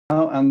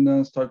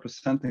and start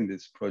presenting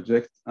this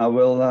project. I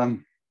will,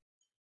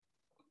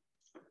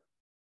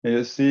 here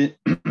you see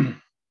a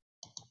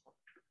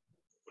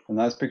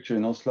nice picture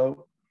in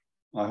Oslo,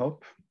 I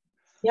hope.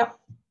 Yeah.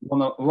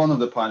 One of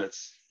the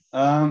pilots.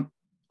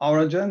 Our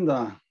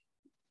agenda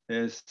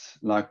is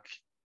like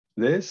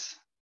this.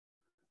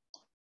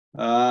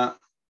 A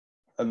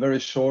very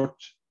short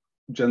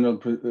general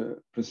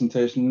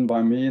presentation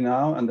by me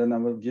now, and then I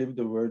will give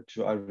the word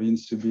to Irene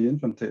Subin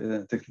from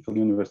Technical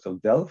University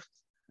of Delft,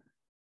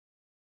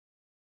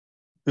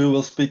 who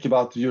will speak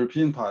about the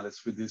European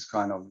pilots with these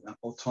kind of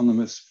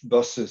autonomous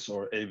buses,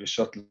 or AV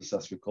shuttles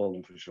as we call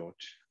them for short.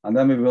 And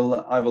then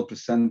I will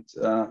present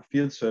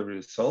field survey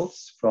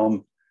results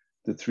from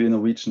the 3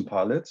 Norwegian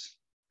pilots.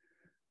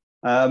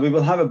 We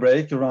will have a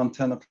break around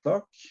 10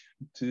 o'clock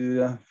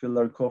to fill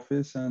our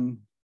coffees and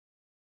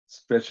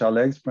stretch our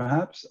legs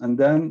perhaps. And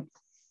then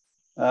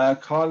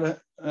Carl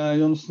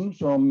Johnsen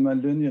from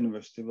Lund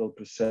University will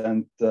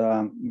present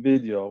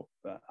video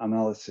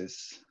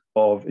analysis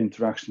of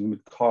interaction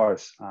with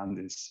cars and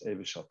these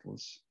AV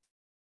shuttles.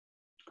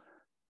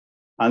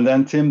 And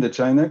then Tim de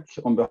Chainek,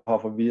 on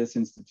behalf of VS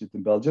Institute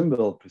in Belgium,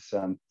 will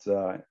present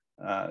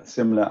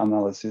similar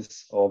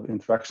analysis of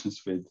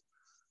interactions with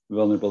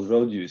vulnerable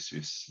road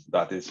users,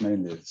 that is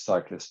mainly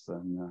cyclists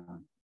and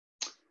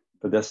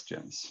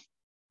pedestrians.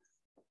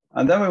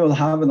 And then we will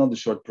have another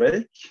short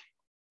break.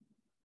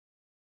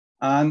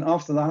 And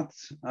after that,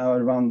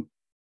 around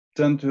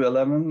 10 to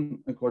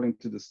 11, according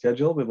to the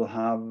schedule, we will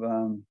have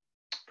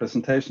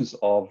presentations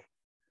of,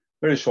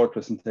 very short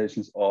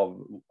presentations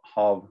of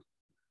how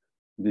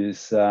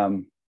these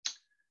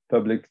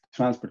public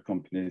transport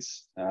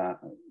companies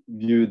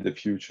view the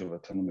future of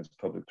autonomous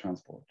public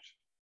transport.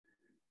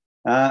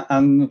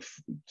 And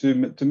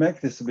to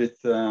make this a bit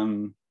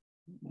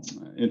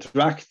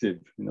interactive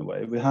in a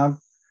way, we have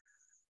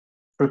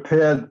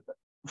prepared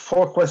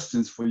 4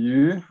 questions for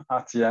you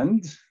at the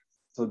end,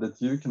 so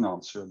that you can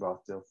answer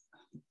about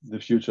the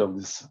future of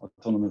this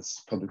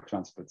autonomous public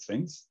transport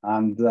things.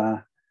 And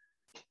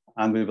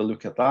we will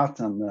look at that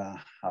and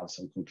have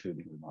some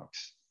concluding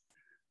remarks.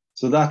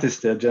 So that is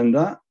the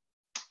agenda.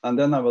 And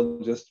then I will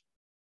just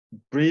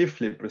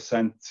briefly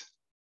present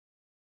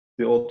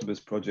the Autobus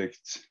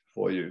project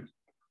for you.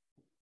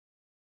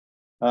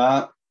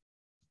 Our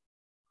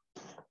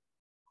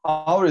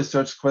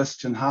research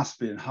question has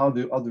been, how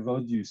do other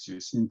road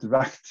users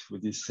interact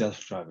with these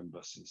self-driving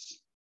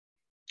buses?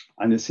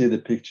 And you see the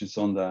pictures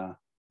on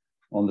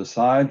the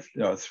side.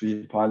 There are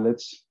 3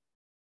 pilots.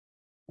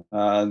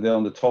 There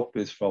on the top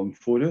is from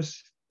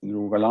Forus in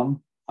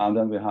Rogaland, and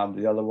then we have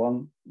the yellow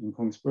one in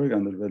Kongsberg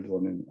and the red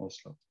one in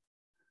Oslo.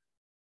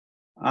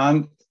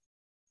 And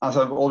as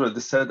I've already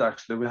said,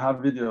 actually, we have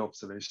video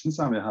observations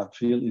and we have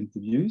field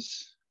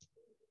interviews.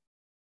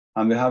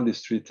 And we have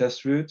these 3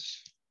 test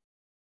routes.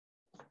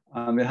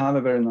 And we have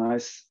a very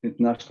nice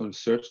international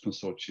research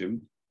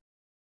consortium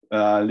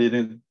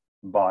led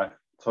by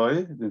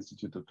TOI, the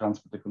Institute of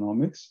Transport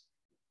Economics,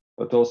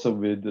 but also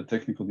with the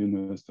Technical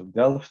University of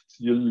Delft,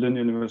 Lund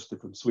University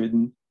from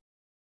Sweden,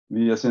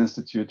 VS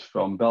Institute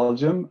from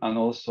Belgium, and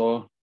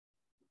also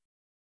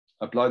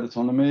Applied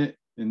Autonomy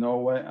in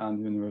Norway and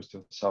the University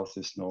of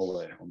Southeast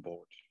Norway on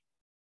board.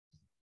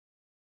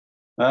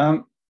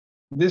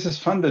 This is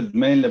funded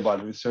mainly by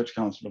the Research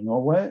Council of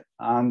Norway,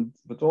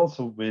 but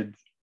also with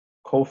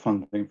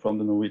co-funding from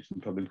the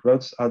Norwegian Public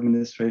Roads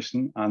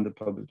Administration and the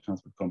public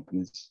transport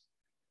companies,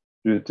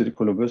 Ruter,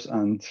 Columbus,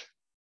 and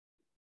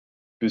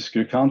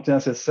Buskerud County,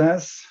 as it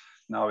says.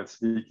 Now it's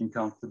Viken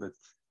County, but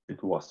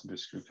it was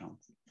Buskerud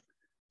County.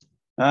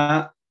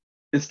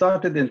 It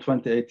started in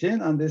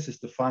 2018, and this is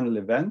the final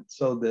event.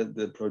 So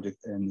the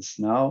project ends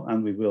now,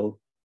 and we will,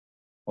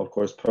 of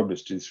course,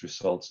 publish these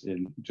results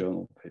in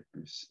journal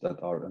papers that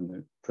are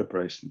under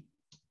preparation.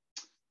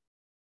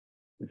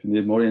 If you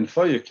need more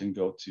info, you can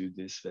go to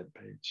this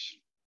webpage.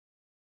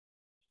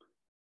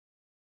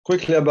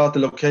 Quickly about the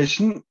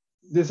location.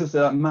 This is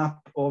a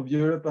map of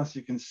Europe, as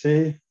you can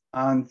see,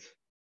 and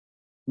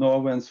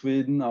Norway and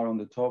Sweden are on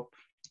the top.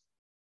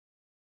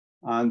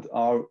 And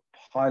our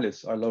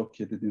pilots are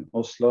located in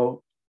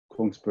Oslo,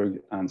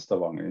 Kongsberg, and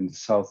Stavanger in the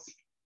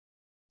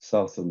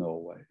south of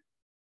Norway.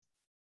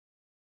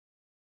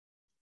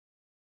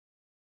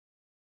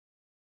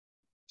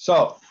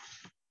 So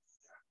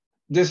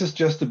this is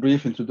just a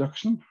brief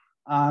introduction,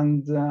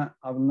 and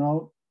I will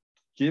now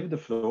give the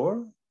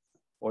floor,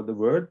 or the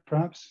word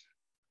perhaps,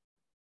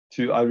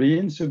 to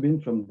Irene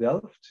Subin from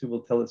Delft, who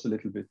will tell us a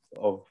little bit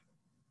of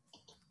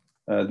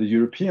the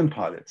European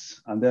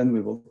pilots, and then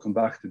we will come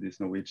back to these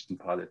Norwegian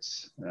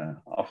pilots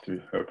after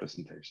her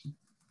presentation.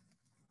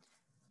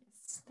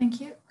 Yes,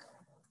 thank you.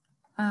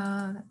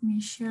 Let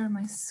me share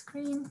my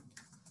screen.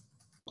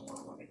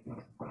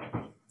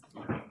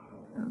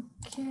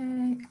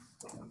 Okay.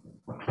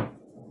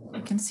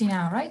 You can see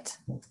now, right?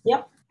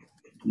 Yep.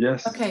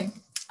 Yes. Okay.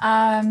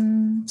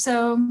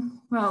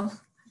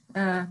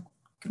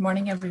 Good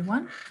morning,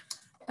 everyone.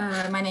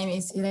 My name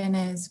is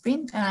Irene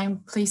Subin, and I'm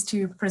pleased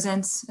to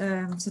present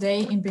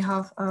today in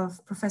behalf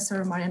of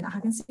Professor Marianne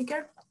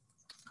Hagensiker,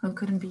 who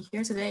couldn't be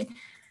here today,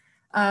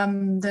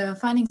 the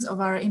findings of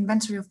our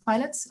inventory of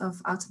pilots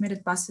of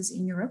automated buses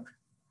in Europe.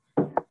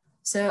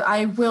 So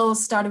I will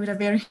start with a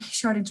very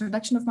short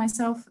introduction of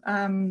myself.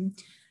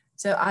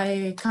 So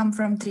I come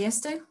from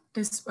Trieste,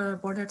 this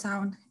border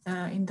town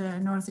in the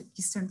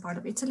northeastern part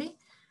of Italy,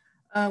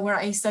 where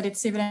I studied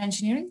civil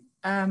engineering.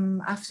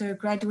 After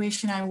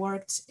graduation, I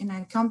worked in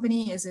a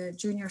company as a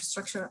junior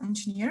structural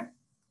engineer.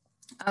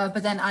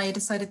 But then I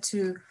decided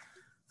to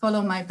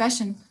follow my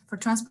passion for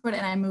transport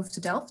and I moved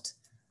to Delft,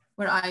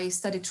 where I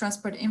studied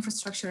transport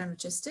infrastructure and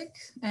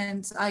logistics.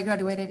 And I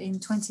graduated in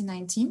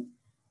 2019.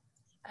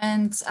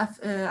 And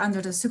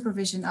under the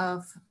supervision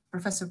of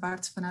Professor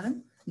Bart van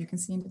Arren, you can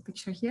see in the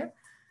picture here.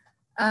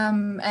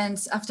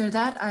 And after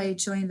that, I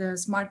joined the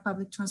Smart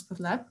Public Transport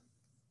Lab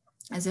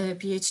as a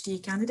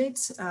PhD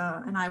candidate,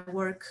 and I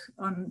work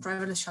on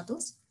driverless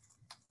shuttles.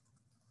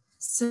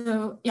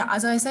 So yeah,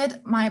 as I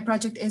said, my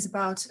project is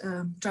about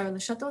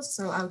driverless shuttles,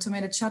 so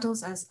automated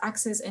shuttles as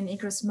access and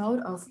egress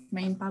mode of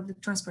main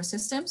public transport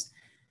systems.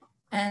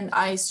 And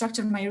I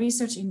structured my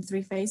research in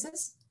 3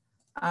 phases.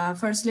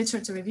 First,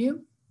 literature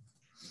review,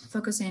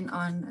 focusing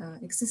on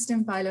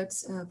existing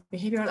pilots,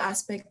 behavioral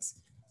aspects,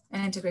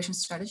 and integration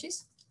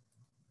strategies.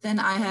 Then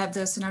I have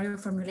the scenario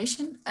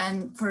formulation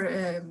and for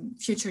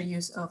future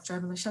use of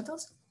driverless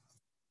shuttles.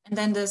 And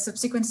then the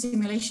subsequent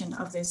simulation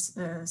of these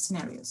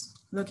scenarios,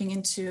 looking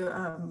into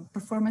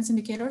performance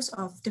indicators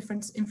of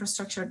different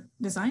infrastructure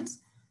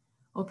designs,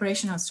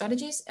 operational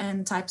strategies,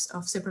 and types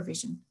of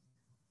supervision.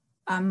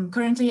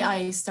 Currently,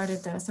 I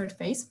started the 3rd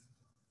phase,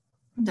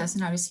 the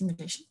scenario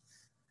simulation.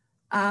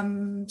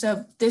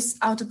 So this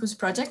Autobus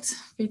project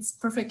fits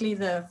perfectly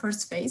the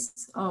 1st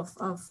phase of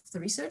the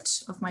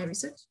research, of my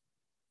research,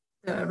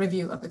 the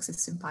review of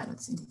existing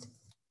pilots indeed.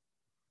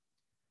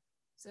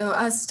 So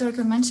as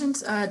Turkel mentioned,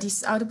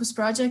 this Autobus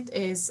project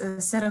is a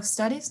set of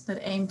studies that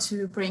aim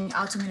to bring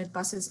automated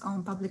buses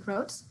on public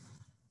roads.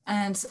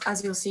 And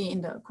as you'll see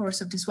in the course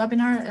of this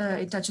webinar,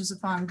 it touches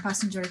upon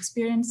passenger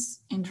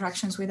experience,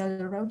 interactions with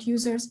other road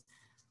users,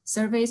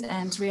 surveys,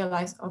 and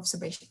real-life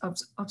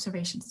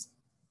observations.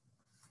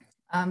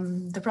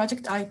 The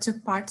project I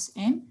took part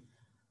in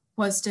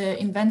was the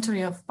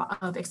inventory of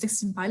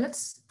existing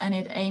pilots, and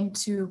it aimed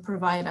to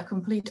provide a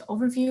complete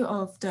overview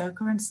of the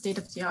current state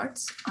of the art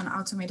on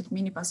automated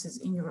minibuses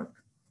in Europe.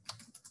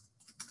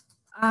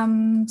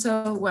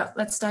 So, well,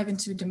 let's dive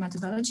into the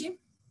methodology.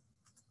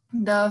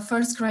 The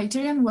first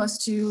criterion was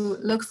to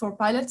look for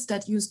pilots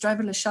that use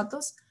driverless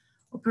shuttles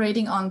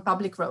operating on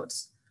public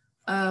roads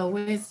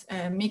with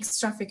a mixed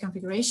traffic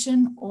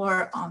configuration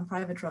or on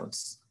private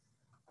roads.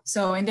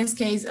 So in this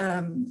case,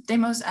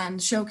 demos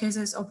and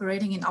showcases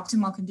operating in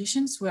optimal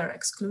conditions were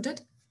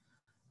excluded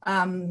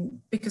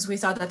because we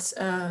thought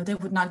that they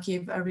would not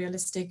give a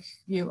realistic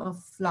view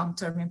of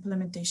long-term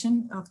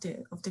implementation of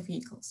the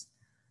vehicles.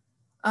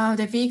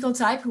 The vehicle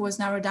type was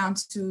narrowed down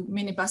to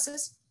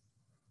minibuses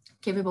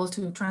capable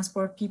to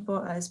transport people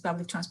as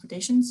public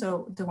transportation.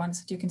 So the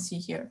ones that you can see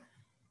here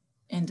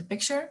in the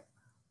picture.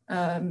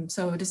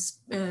 So these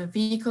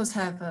vehicles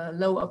have a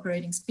low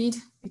operating speed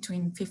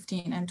between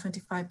 15 and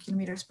 25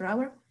 kilometers per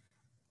hour,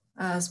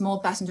 small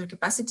passenger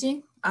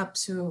capacity up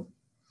to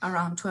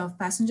around 12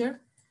 passengers,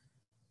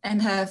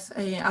 and have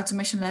a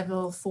automation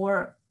level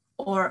 4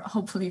 or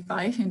hopefully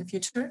 5 in the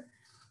future.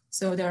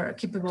 So they're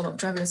capable of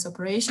driverless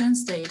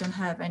operations. They don't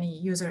have any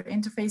user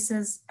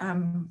interfaces.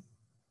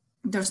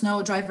 There's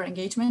no driver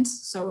engagement,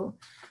 so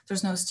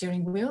there's no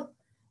steering wheel,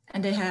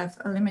 and they have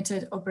a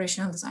limited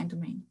operational design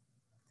domain.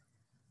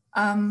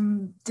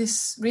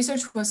 This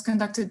research was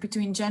conducted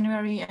between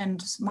January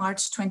and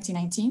March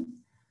 2019,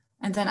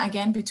 and then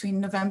again between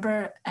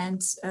November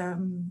and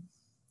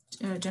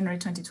January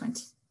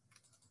 2020.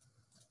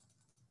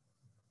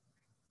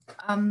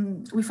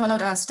 We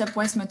followed a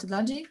stepwise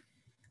methodology,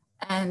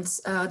 and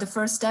the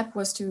first step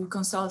was to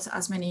consult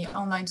as many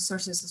online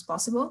sources as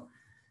possible.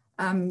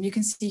 You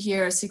can see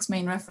here 6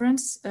 main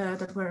references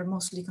that were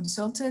mostly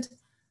consulted.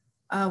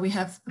 We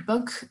have a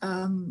book,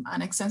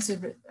 an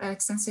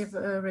extensive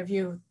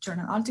review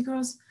journal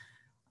articles,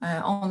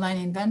 online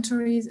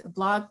inventories, a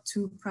blog,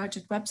 2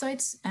 project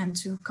websites, and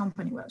 2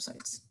 company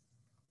websites.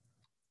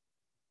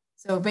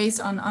 So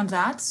based on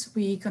that,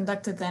 we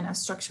conducted then a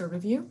structural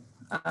review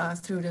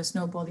through the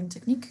snowballing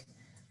technique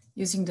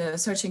using the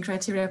searching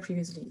criteria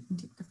previously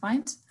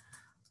defined.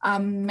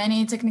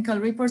 Many technical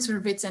reports were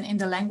written in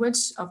the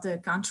language of the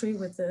country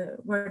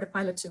where the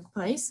pilot took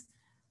place.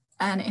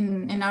 And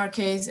in our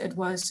case,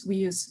 we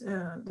use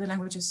the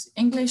languages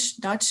English,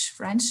 Dutch,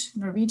 French,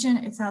 Norwegian,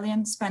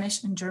 Italian,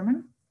 Spanish, and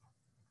German.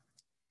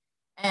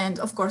 And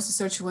of course, the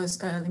search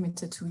was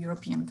limited to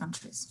European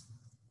countries.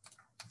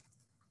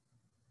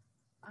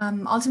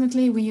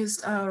 Ultimately, we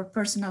used our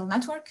personal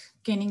network,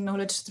 gaining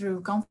knowledge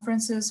through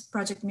conferences,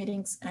 project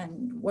meetings,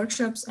 and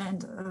workshops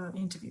and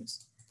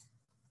interviews.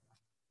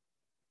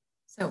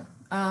 So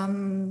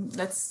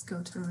let's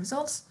go to the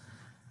results.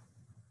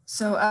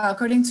 So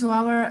according to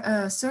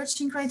our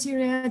searching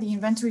criteria, the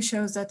inventory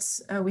shows that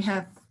we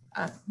have,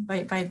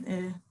 by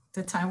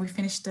the time we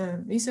finished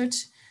the research,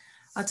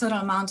 a total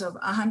amount of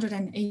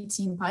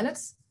 118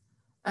 pilots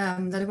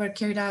that were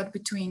carried out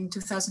between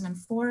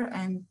 2004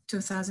 and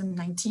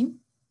 2019,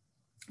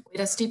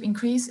 with a steep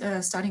increase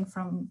starting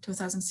from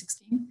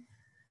 2016.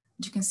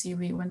 As you can see,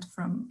 we went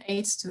from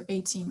 8 to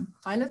 18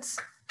 pilots.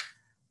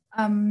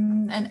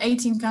 And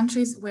 18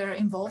 countries were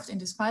involved in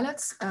these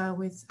pilots,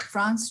 with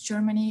France,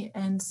 Germany,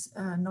 and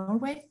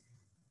Norway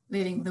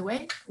leading the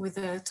way, with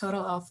a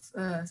total of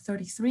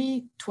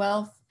 33,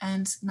 12,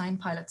 and 9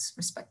 pilots,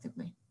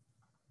 respectively.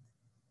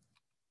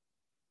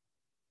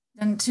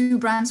 Then two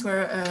brands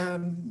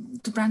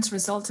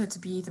resulted to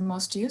be the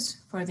most used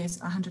for these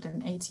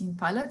 118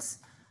 pilots.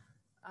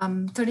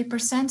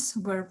 30%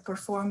 were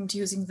performed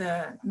using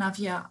the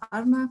Navia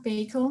Arma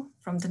vehicle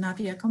from the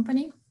Navia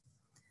company.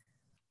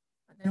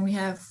 Then we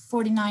have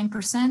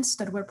 49%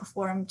 that were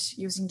performed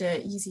using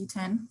the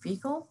EZ10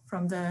 vehicle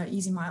from the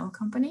EasyMile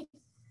company.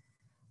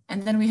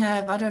 And then we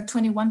have other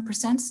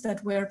 21%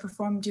 that were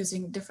performed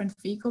using different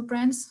vehicle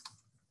brands,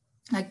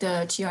 like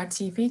the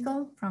GRT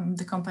vehicle from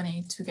the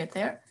company To Get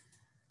There,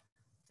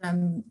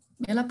 the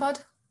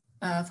Milapod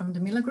from the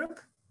Mila Group,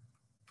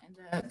 and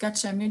the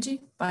Gacha Muji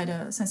by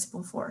the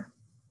Sensible 4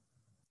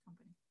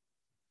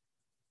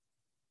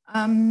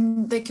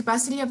 company. The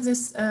capacity of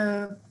this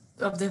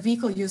of the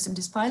vehicle used in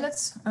these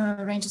pilots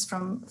ranges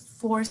from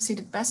 4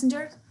 seated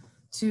passengers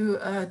to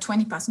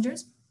 20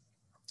 passengers,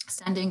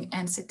 standing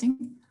and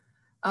sitting,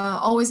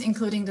 always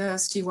including the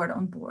steward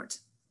on board.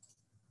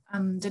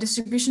 The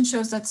distribution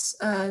shows that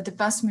the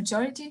vast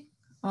majority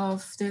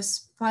of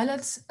these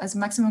pilots has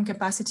maximum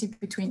capacity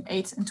between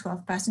 8 and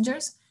 12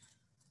 passengers,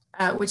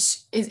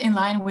 which is in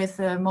line with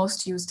the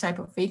most used type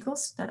of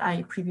vehicles that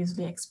I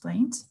previously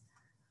explained.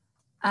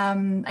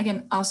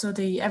 Again, also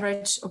the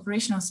average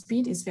operational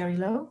speed is very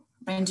low,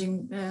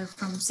 ranging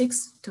from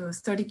 6 to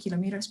 30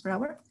 kilometers per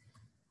hour,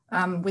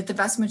 with the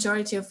vast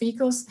majority of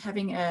vehicles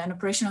having an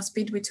operational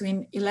speed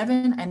between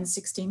 11 and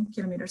 16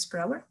 kilometers per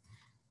hour.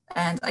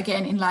 And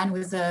again, in line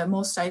with the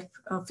most type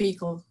of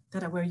vehicle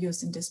that were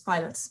used in these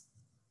pilots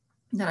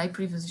that I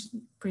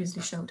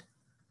previously showed.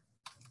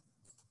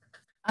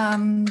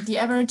 The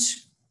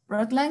average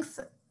road length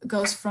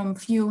goes from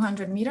few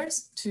hundred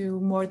meters to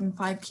more than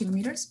 5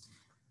 kilometers,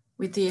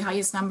 with the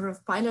highest number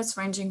of pilots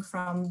ranging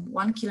from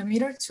 1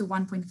 kilometer to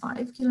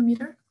 1.5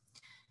 kilometer.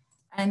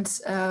 And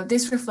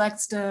this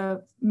reflects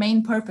the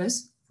main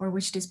purpose for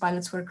which these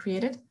pilots were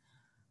created,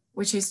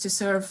 which is to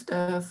serve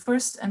the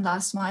first and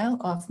last mile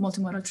of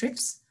multimodal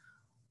trips,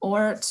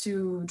 or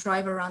to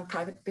drive around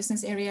private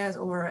business areas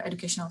or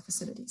educational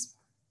facilities.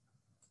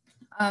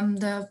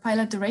 The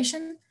pilot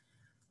duration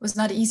was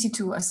not easy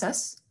to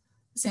assess,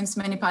 since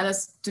many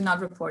pilots do not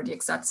report the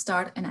exact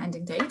start and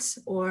ending date,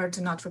 or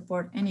do not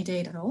report any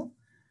date at all.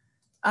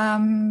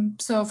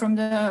 So from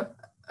the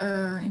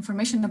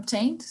information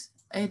obtained,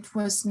 it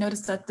was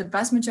noticed that the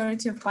vast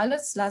majority of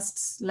pilots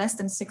lasts less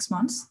than 6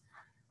 months,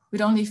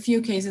 with only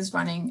few cases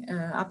running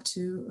up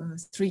to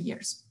 3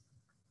 years.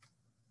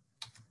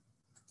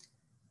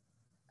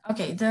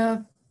 Okay,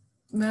 the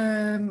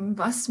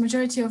vast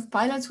majority of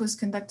pilots was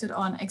conducted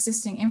on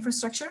existing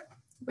infrastructure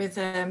with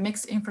a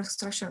mixed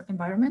infrastructure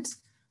environment.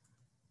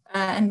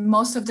 And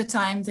most of the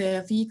time,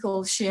 the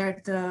vehicle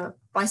shared the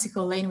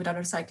bicycle lane with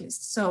other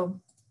cyclists.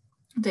 So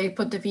they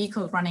put the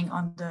vehicle running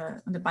on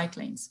the bike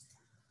lanes.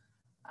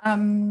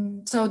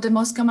 So the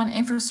most common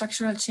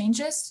infrastructural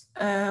changes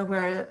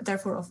were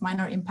therefore of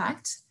minor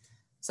impact,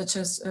 such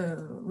as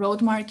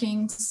road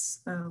markings,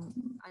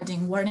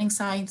 adding warning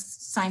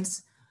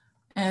signs,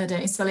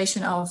 the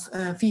installation of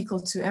vehicle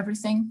to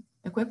everything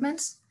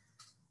equipment,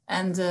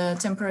 and the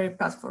temporary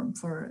platform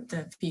for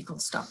the vehicle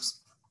stops.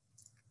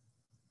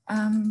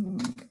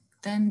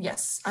 Then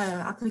yes,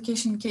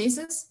 application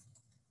cases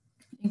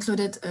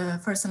included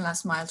first and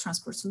last mile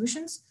transport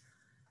solutions.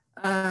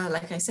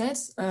 Like I said,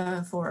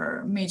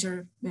 for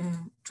major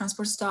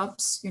transport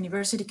stops,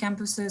 university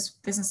campuses,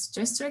 business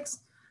districts,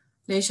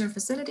 leisure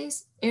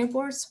facilities,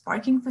 airports,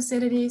 parking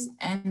facilities,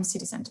 and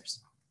city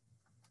centers.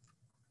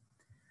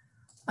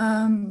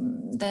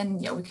 Then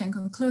yeah, we can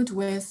conclude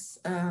with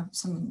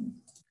some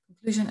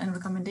conclusion and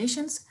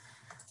recommendations.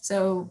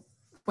 So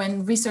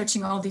when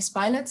researching all these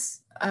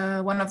pilots,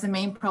 one of the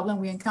main problems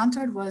we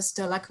encountered was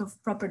the lack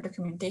of proper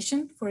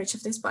documentation for each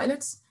of these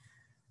pilots.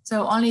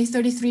 So only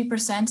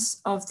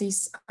 33% of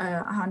these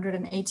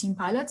 118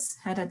 pilots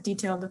had a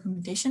detailed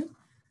documentation,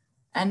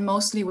 and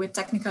mostly with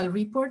technical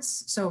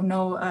reports, so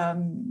no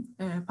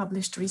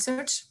published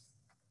research.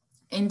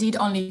 Indeed,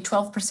 only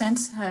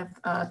 12%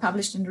 have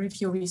published in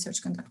review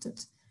research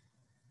conducted.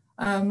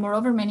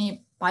 Moreover,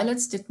 many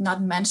pilots did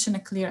not mention a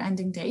clear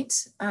ending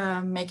date,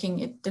 making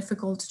it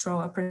difficult to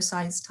draw a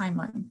precise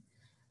timeline.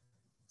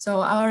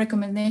 So our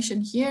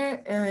recommendation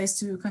here is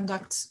to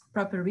conduct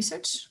proper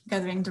research,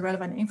 gathering the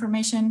relevant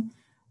information,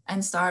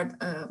 and start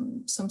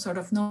some sort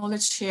of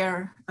knowledge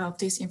share of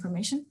this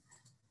information,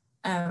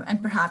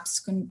 and perhaps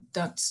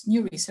conduct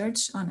new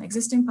research on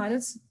existing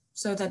pilots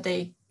so that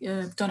they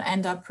don't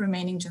end up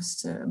remaining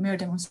just mere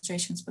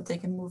demonstrations, but they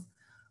can move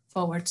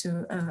forward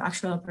to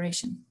actual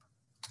operation.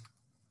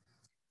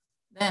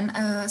 Then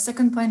a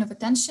second point of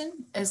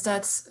attention is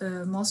that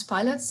most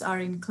pilots are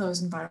in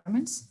closed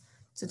environments.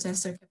 to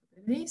test their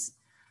capabilities.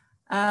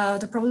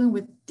 The problem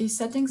with these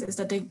settings is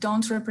that they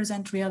don't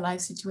represent real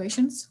life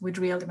situations with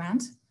real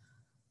demand.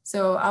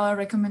 So our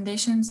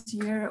recommendations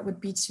here would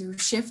be to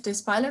shift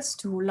these pilots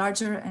to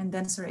larger and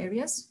denser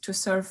areas to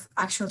serve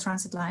actual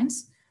transit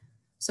lines.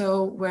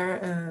 So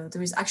where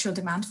there is actual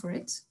demand for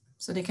it.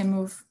 So they can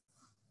move,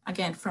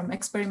 again, from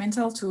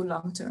experimental to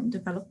long-term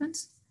development.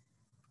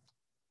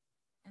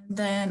 And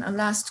then a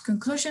last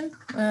conclusion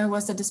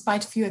was that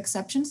despite few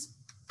exceptions,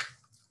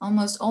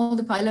 almost all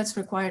the pilots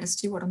required a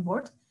steward on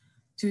board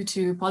due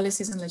to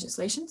policies and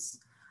legislations.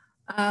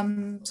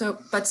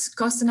 But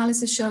cost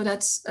analysis show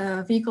that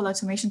vehicle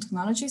automation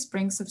technologies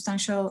bring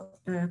substantial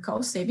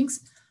cost savings,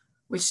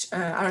 which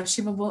are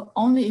achievable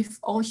only if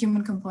all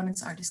human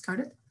components are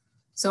discarded.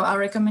 So our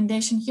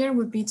recommendation here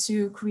would be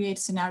to create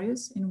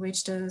scenarios in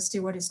which the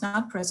steward is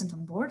not present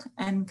on board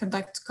and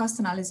conduct cost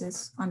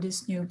analysis on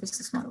these new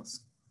business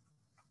models.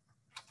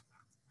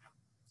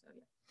 So,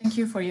 yeah, thank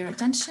you for your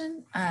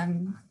attention.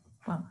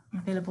 Well, I'm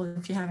available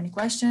if you have any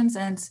questions,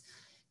 and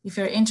if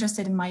you're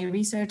interested in my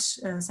research,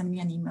 send me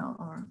an email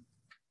or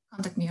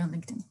contact me on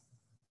LinkedIn.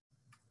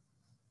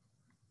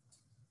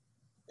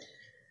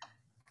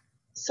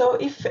 So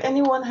if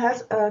anyone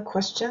has a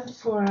question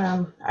for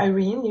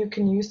Irene, you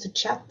can use the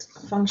chat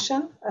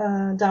function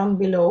down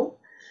below,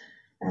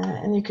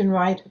 and you can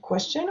write a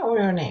question or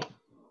your name.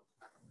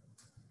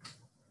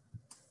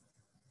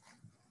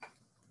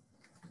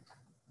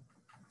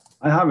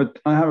 I have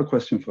a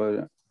question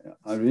for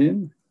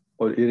Irene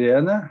or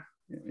Irene.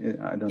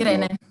 I don't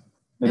know.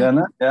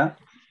 Irene, yeah.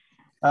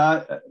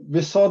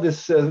 We saw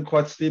this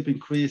quite steep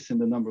increase in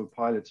the number of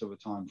pilots over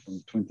time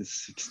from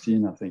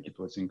 2016. I think it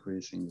was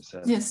increasing. You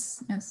said.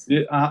 Yes, yes.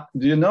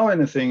 Do you know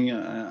anything?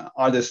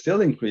 Are they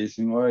still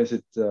increasing, or is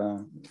it?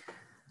 So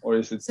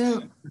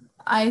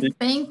I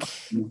think,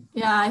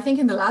 yeah, I think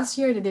in the last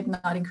year they did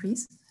not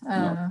increase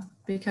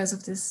because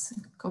of this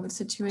COVID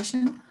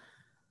situation.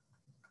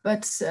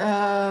 But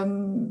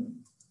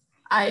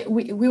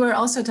we were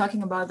also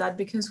talking about that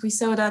because we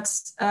saw that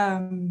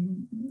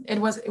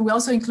we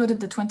also included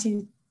the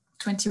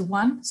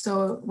 2021,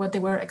 so what they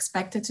were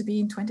expected to be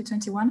in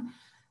 2021,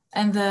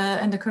 and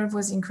the curve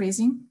was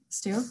increasing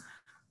still,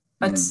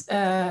 but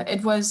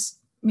it was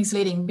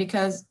misleading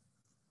because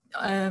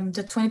the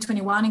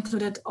 2021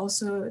 included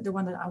also the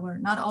one that were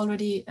not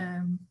already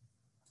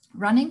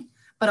running,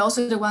 but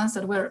also the ones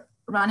that were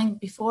running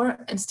before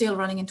and still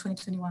running in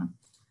 2021.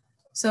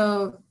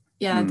 So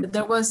yeah,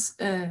 there was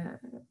a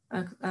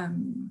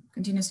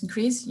continuous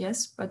increase,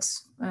 yes, but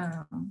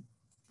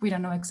we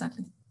don't know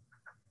exactly.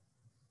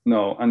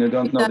 No, and you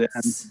don't know the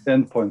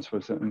endpoints for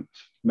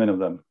many of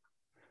them.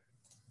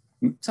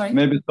 Sorry?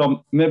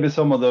 Maybe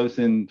some of those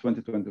in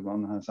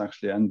 2021 has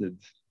actually ended,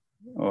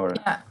 or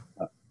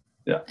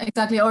yeah,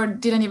 exactly, or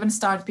didn't even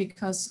start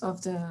because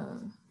of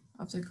the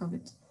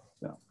COVID.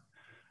 Yeah.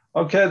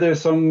 Okay,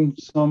 there's some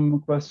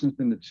questions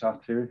in the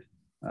chat here.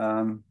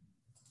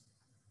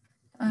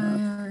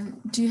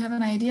 Do you have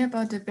an idea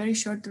about the very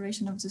short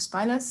duration of these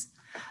pilots?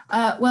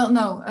 Well,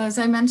 no, as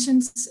I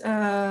mentioned,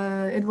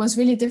 it was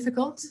really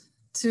difficult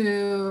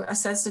to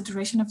assess the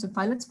duration of the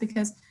pilots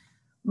because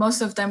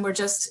most of them were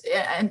just,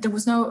 and there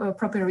was no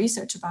proper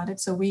research about it.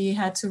 So we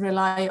had to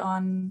rely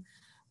on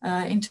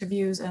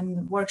interviews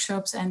and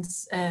workshops and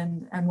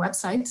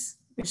websites,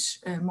 which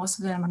most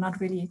of them are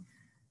not really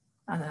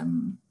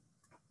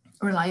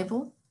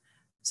reliable.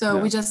 So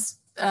we just,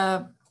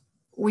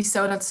 we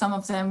saw that some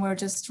of them were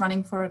just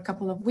running for a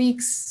couple of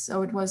weeks.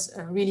 So it was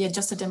really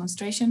just a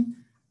demonstration.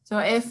 So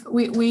if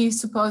we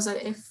suppose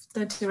that if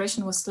the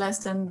duration was less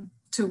than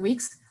 2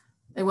 weeks,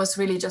 it was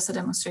really just a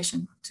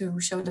demonstration to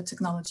show the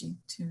technology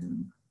to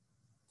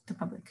the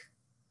public.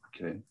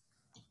 Okay.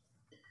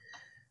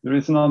 There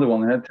is another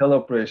one here,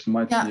 teleoperation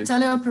might be. Yeah,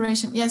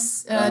 teleoperation,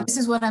 yes. This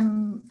is what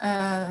I'm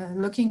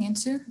looking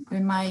into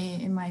in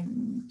my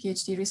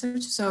PhD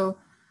research. So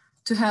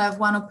to have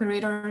one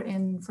operator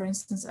in, for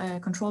instance, a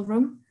control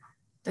room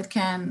that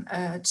can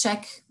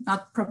check,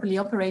 not properly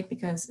operate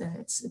because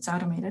it's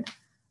automated,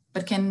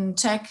 but can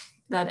check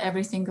that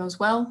everything goes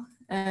well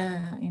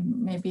in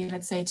maybe,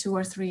 let's say, 2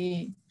 or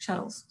 3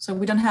 shuttles. So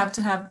we don't have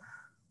to have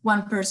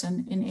one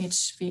person in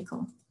each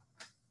vehicle.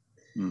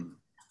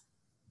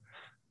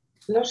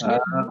 Lars,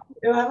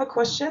 you have a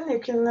question? You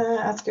can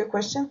ask your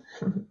question.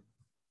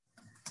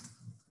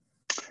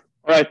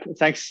 All right,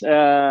 thanks.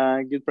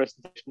 Good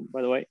presentation,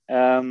 by the way.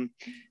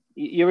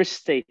 You were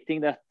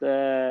stating that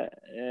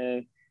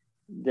the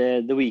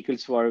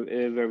vehicles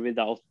were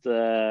without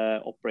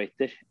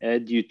operator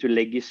due to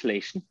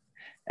legislation.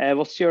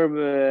 What's your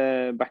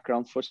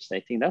background for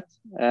stating that?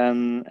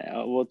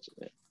 What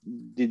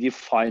did you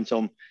find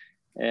some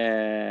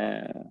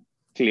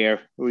clear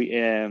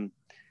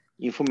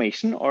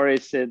information, or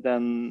is it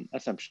an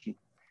assumption?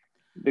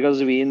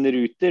 Because we in the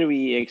router,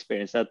 we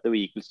experience that the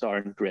vehicles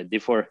aren't ready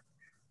for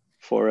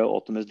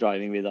autonomous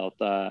driving without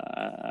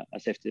a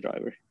safety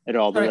driver,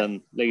 rather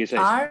than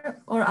legislation.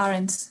 Are or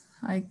aren't?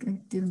 I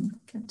didn't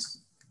catch.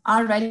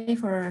 Are ready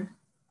for?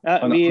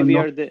 We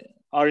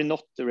are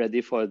not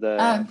ready for the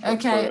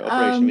for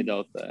operation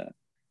without.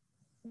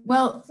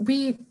 Well,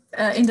 we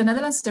in the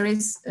Netherlands there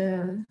is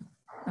an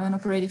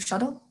operative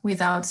shuttle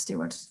without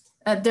stewards.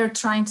 They're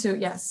trying to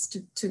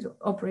to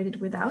operate it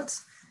without,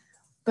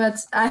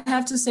 but I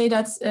have to say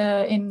that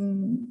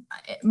in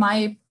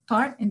my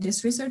part in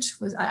this research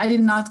was I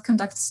did not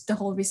conduct the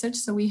whole research,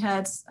 so we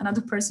had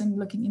another person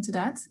looking into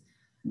that.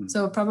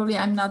 So probably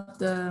I'm not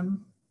the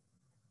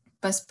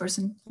best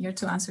person here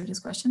to answer this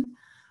question,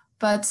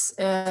 but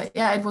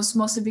yeah, it was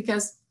mostly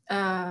because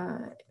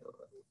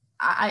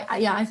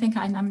I think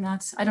I'm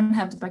not. I don't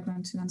have the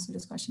background to answer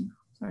this question.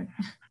 Sorry.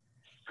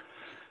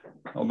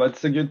 Oh, but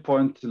it's a good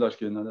point, Lars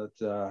Gunnar,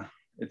 that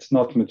it's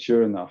not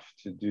mature enough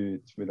to do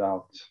it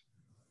without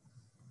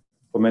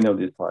for many of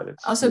these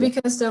pilots. Also,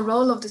 because the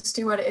role of the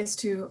steward is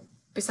to,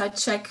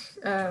 besides check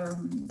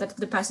that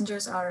the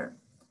passengers are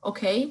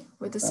okay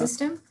with the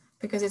system,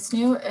 because it's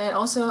new.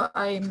 Also,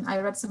 I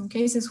read some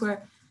cases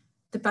where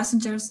the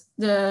passengers,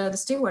 the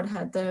steward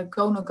had the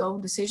go no go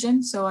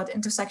decision. So at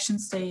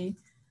intersections, they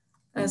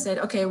said,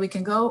 okay, we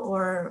can go,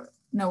 or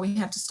no, we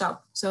have to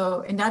stop.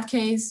 So in that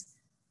case,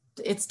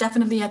 it's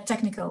definitely a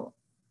technical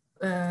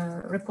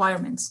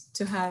requirement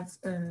to have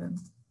a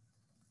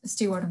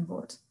steward on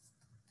board.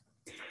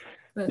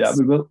 But yeah,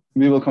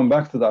 we will come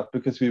back to that,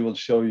 because we will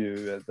show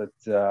you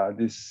that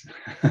this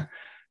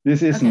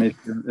this is an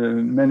issue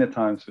many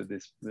times with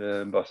these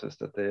buses,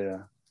 that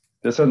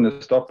they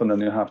suddenly stop and then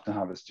you have to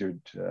have a steward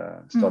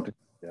start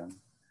again.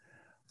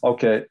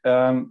 Okay.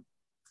 Shall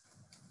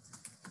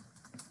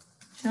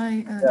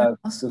I yeah,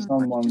 also so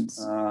someone.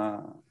 questions?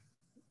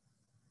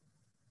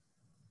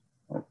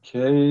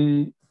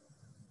 Okay.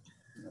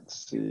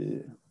 Let's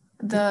see.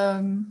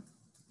 The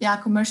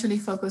commercially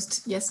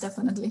focused, yes,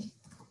 definitely.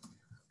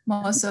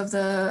 Most of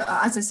the,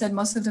 as I said,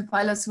 most of the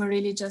pilots were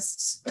really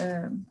just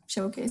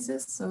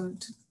showcases. So,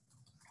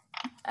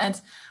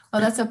 and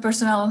well, that's a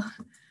personal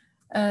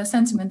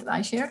sentiment that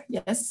I share.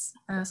 Yes,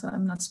 so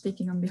I'm not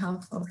speaking on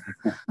behalf of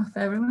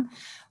everyone,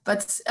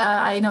 but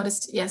I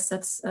noticed, yes,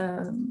 that's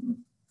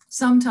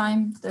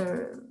sometimes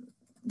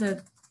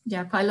the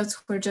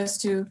pilots were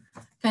just to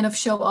kind of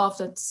show off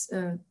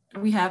that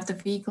we have the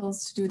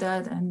vehicles to do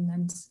that,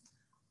 and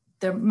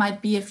there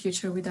might be a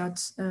future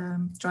without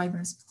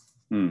drivers.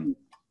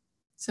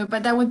 So,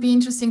 but that would be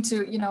interesting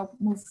to,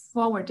 move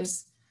forward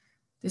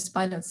this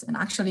pilots and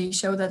actually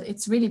show that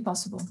it's really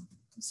possible.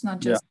 It's not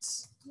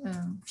just a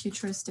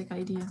futuristic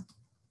idea.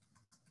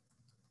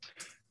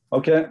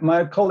 Okay,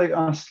 my colleague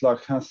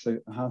Aslak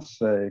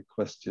has a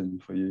question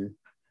for you.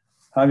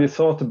 Have you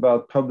thought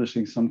about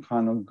publishing some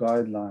kind of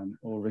guideline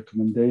or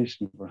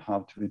recommendation for how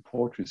to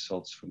report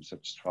results from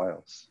such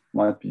trials?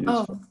 Might be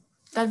useful. Oh,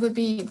 that would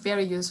be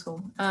very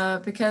useful,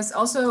 because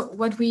also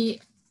what we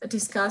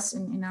discussed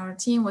in our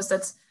team was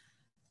that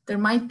there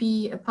might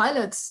be a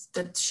pilot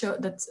that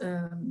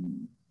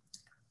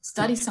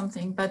studies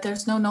something, but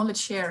there's no knowledge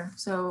share.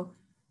 So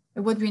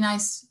it would be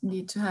nice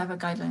indeed to have a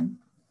guideline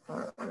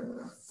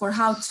for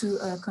how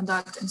to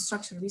conduct and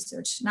structure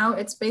research. Now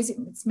it's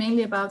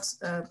mainly about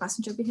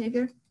passenger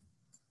behavior.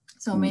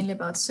 So mainly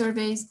about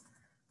surveys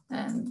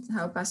and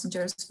how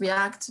passengers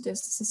react to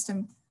this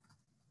system.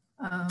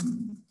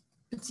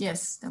 But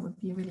yes, that would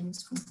be really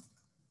useful.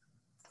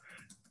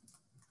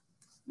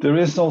 There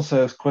is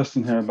also a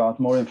question here about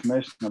more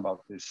information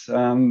about this.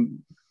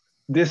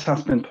 This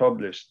has been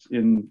published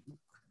in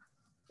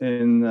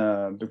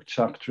book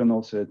chapter and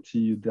also a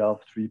TU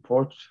Delft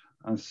report,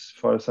 as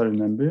far as I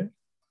remember.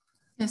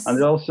 Yes. And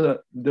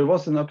there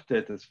was an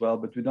update as well,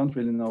 but we don't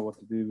really know what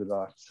to do with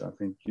that. So I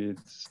think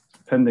it's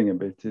pending a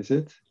bit, is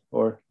it?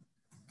 Or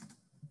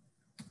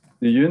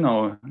do you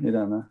know,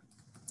 Irene?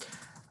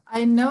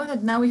 I know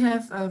that now we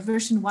have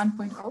version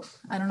 1.0.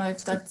 I don't know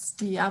if that's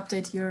the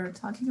update you're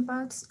talking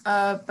about,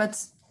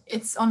 but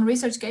it's on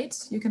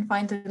ResearchGate. You can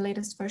find the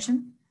latest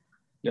version.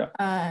 Yeah.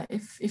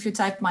 If you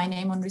type my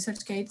name on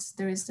ResearchGate,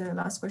 there is the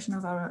last version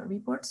of our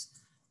reports.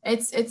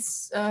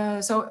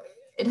 So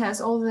it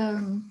has all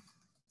the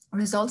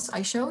results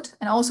I showed,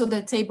 and also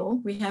the table.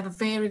 We have a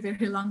very,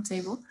 very long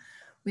table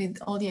with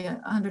all the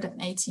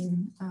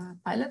 118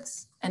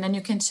 pilots, and then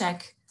you can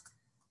check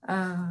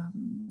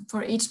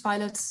for each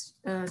pilot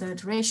the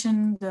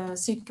duration, the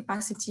seat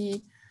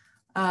capacity,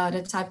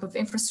 the type of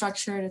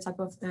infrastructure, the type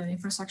of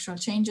infrastructural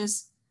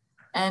changes,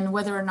 and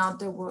whether or not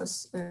there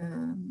was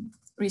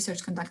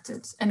research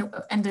conducted.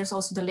 And there's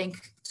also the link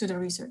to the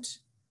research.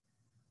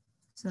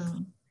 So,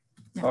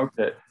 yeah.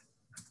 Okay.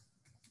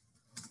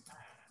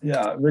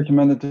 Yeah,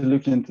 recommended to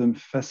look into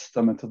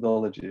FESTA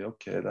methodology.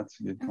 Okay, that's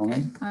a good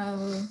comment. Okay,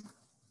 I'll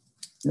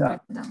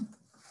write it down.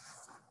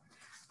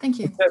 Thank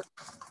you. Okay.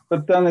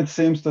 But then it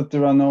seems that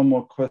there are no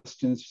more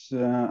questions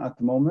at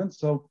the moment,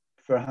 so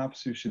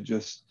perhaps you should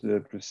just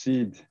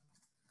proceed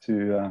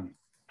to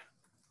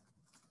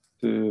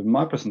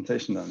my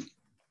presentation then.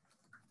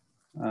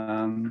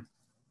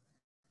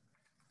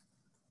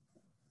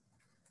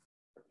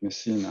 Let me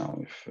see now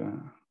if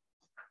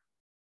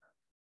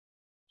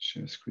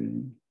share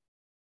screen.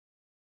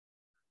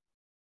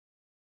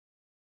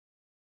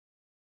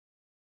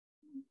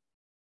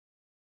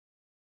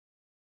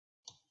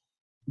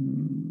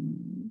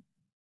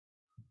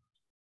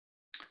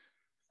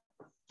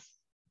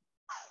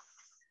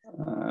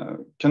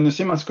 Can you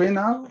see my screen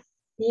now?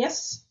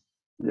 Yes.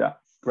 Yeah,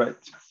 great.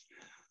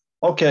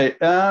 Okay,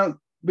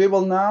 we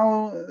will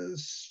now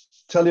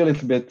tell you a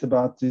little bit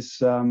about these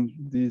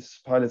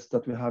pilots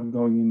that we have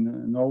going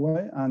in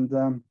Norway,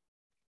 and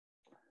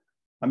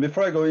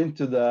before I go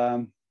into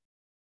the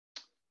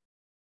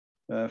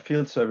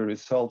field survey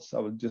results, I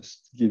will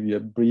just give you a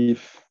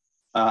brief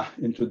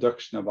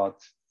introduction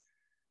about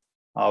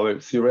our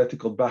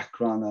theoretical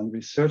background and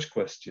research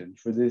question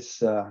for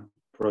this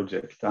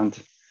project. And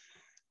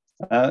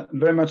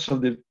very much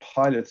of the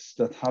pilots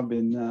that have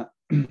been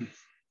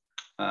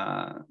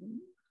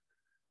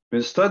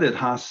studied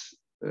has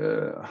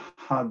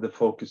had the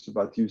focus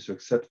about user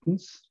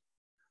acceptance,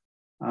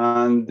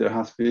 and there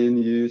has been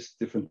used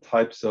different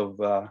types of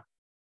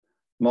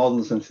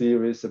models and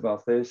theories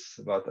about this,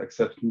 about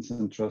acceptance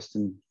and trust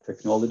in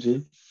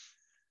technology.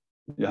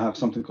 You have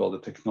something called the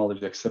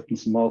technology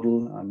acceptance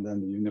model, and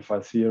then the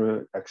unified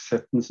theory,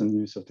 acceptance and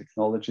use of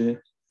technology.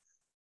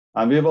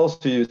 And we've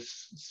also used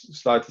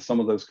slightly some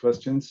of those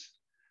questions.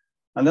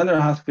 And then there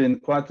has been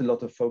quite a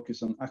lot of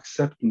focus on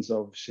acceptance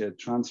of shared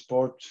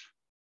transport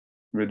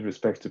with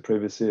respect to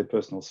privacy,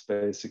 personal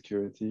space,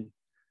 security,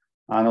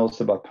 and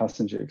also about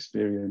passenger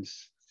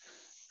experience.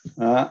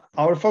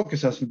 Our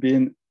focus has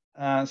been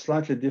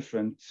slightly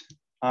different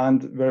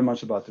and very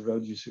much about the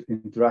road user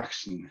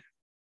interaction.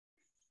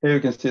 Here you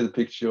can see the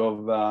picture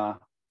of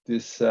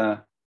this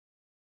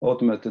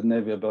automated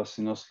Navia bus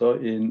in Oslo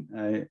in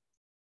a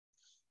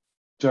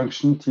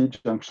junction,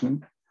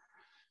 T-junction.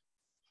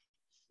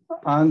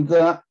 And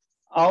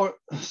our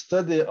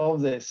study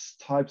of these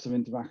types of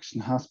interaction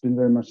has been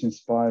very much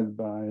inspired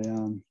by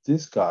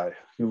this guy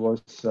who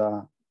was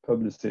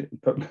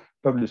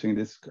publishing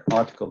this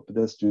article,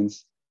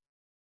 Pedestrians,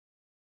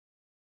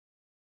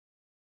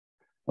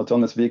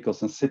 Autonomous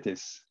Vehicles and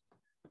Cities,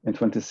 in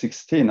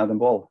 2016, Adam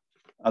Ball.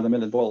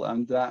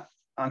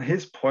 And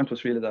his point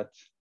was really that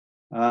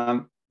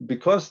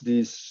because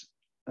these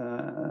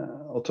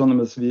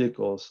autonomous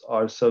vehicles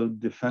are so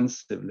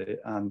defensively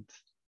and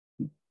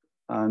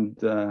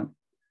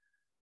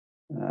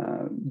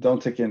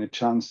don't take any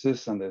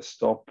chances, and they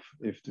stop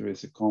if there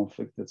is a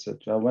conflict,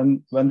 etc.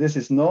 When this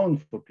is known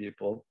for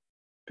people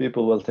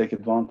will take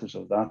advantage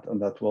of that, and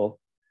that will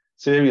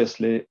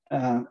seriously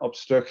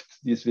obstruct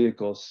these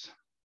vehicles'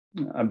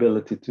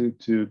 ability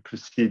to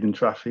proceed in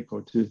traffic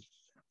or to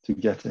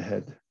get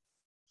ahead.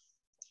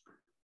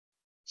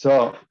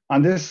 So,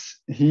 and this,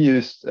 he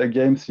used a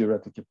game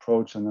theoretic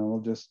approach, and I will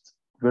just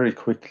very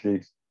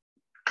quickly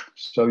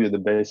show you the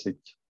basic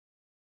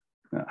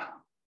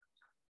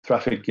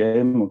traffic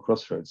game or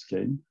crossroads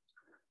game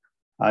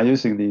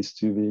using these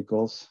two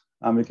vehicles,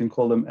 and we can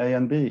call them A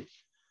and B.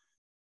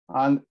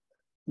 And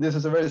this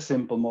is a very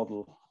simple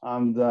model,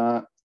 and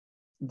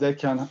they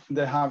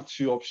have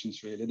two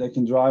options really. They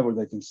can drive or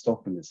they can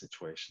stop in this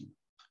situation.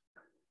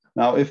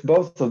 Now, if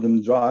both of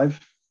them drive,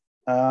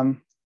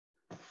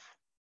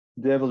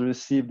 they will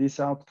receive this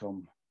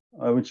outcome,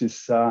 which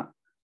is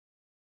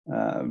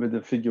with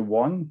the figure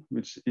 1,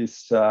 which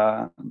is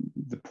the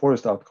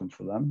poorest outcome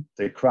for them.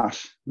 They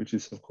crash, which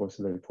is of course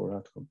a very poor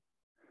outcome.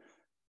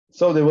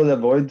 So they will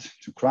avoid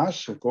to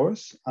crash, of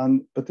course,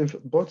 but if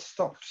both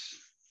stops,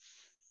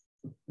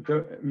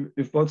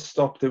 if both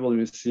stop, they will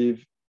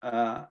receive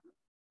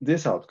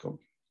this outcome,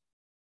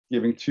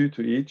 giving 2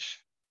 to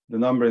each. The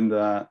number in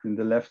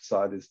the left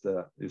side is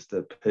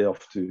the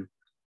payoff to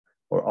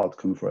or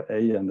outcome for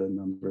A, and the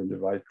number in the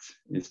right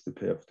is the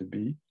payoff to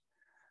B.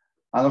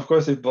 And of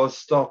course, if both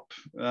stop,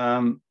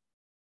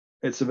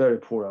 it's a very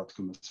poor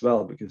outcome as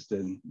well, because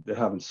then they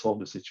haven't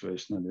solved the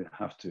situation and they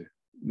have to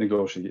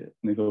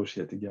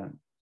negotiate again.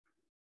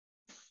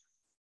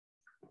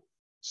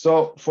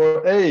 So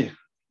for A,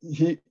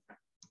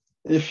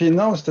 if he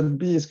knows that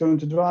B is going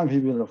to drive, he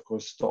will of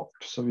course stop.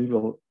 So we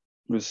will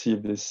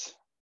receive this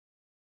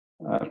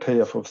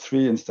payoff of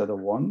 3 instead of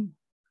 1.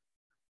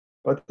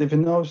 But if he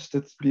knows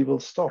that B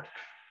will stop,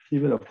 he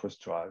will of course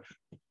drive.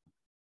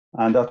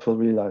 And that will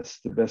realize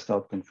the best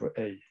outcome for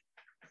A,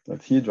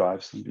 that he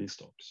drives and B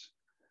stops.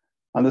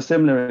 And the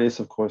similar is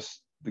of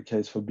course the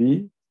case for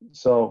B.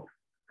 So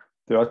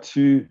there are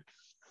 2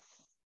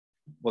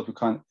 what we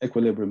call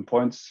equilibrium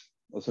points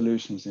or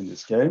solutions in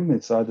this game.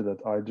 It's either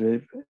that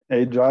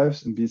A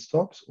drives and B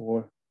stops,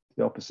 or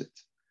the opposite,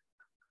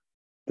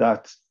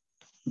 that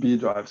B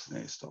drives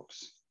and A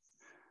stops.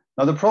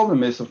 Now the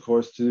problem is of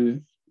course to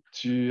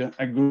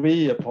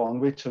agree upon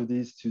which of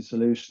these 2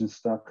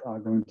 solutions that are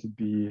going to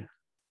be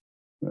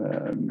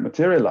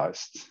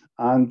materialized.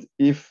 And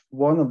if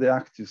one of the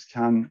actors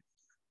can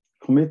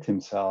commit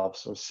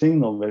himself or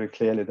signal very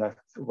clearly that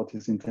what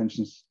his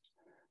intentions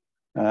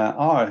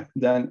are,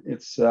 then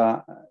it's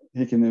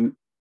he can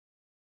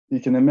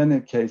in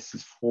many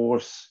cases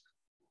force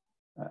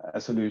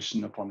a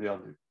solution upon the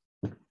other.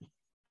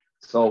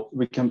 So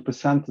we can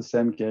present the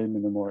same game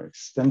in a more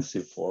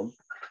extensive form,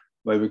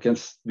 where we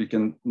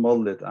can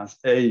model it as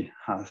A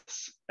has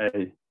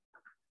a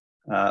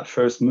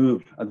first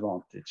move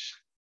advantage.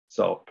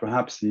 So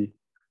perhaps he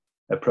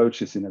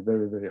approaches in a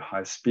very, very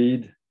high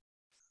speed,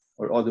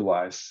 or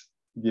otherwise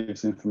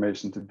gives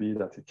information to B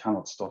that he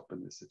cannot stop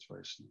in this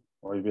situation,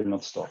 or he will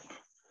not stop.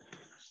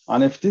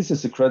 And if this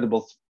is a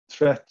credible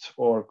threat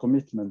or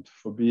commitment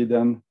for B,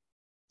 then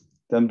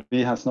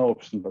B has no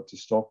option but to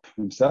stop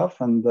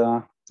himself, and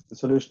the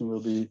solution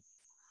will be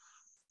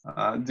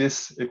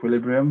this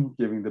equilibrium,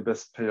 giving the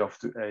best payoff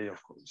to A,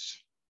 of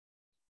course.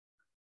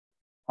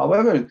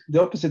 However,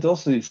 the opposite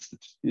also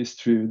is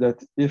true,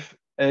 that if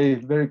A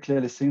very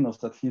clearly signals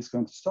that he's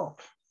going to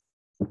stop,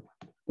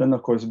 then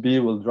of course B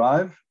will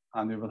drive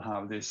and we will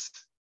have this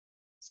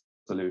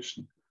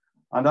solution.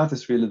 And that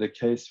is really the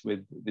case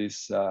with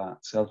these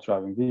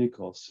self-driving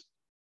vehicles.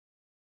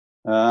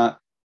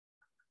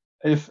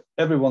 If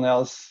everyone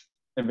else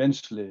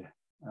eventually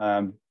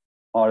are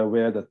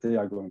aware that they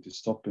are going to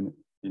stop in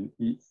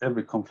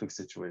every conflict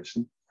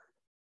situation,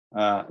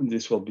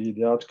 this will be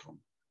the outcome,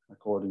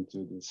 according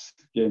to this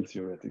game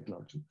theoretic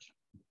logic.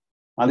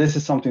 And this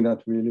is something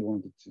that we really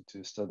wanted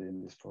to study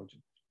in this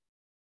project.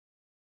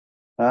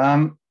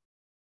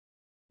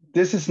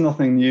 This is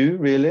nothing new,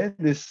 really.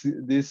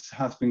 This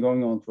has been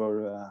going on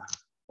for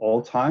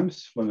all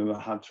times when we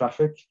had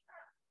traffic.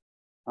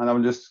 And I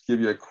will just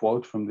give you a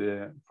quote from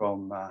the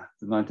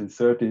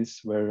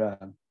 1930s, where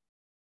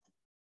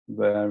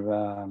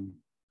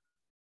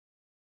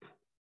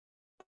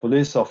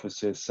police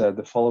officers said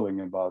the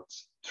following about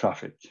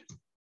traffic.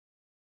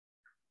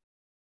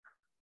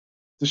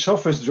 The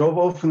chauffeurs drove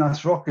often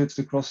as rockets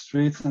across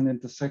streets and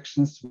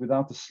intersections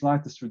without the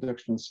slightest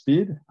reduction of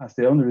speed, as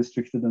they only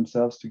restricted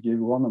themselves to give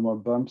one or more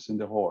bumps in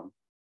the horn.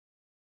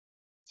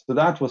 So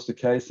that was the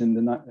case in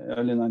the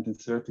early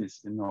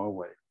 1930s in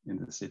Norway, in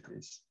the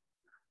cities.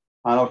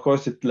 And of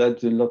course, it led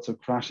to lots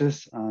of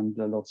crashes and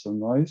lots of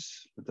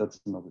noise, but that's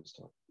another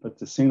story. But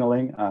the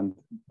signaling and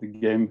the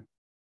game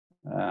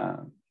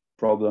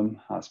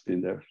problem has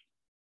been there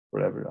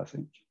forever, I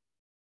think.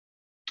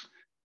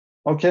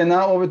 Okay,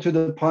 now over to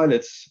the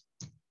pilots.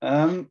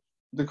 The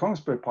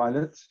Kongsberg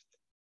pilot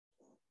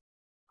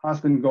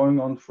has been going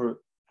on for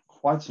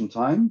quite some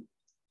time,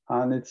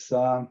 and it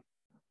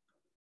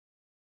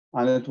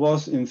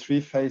was in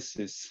 3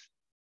 phases.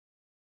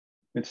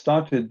 It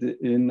started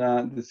in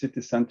the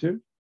city center,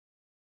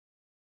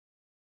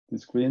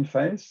 this green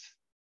phase,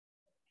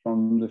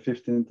 from the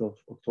 15th of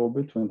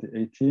October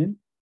 2018,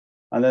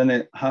 and then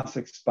it has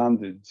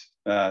expanded,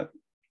 and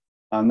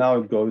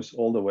now it goes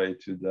all the way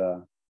to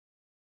the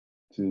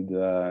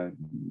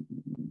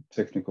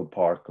technical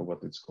park, or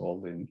what it's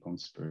called in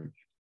Kongsberg.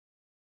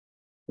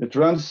 It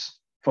runs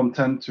from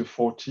 10 to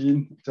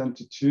 14, 10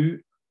 to 2,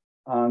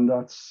 and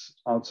that's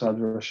outside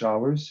rush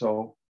hours,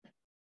 so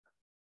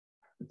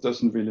it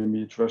doesn't really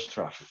meet rush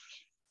traffic.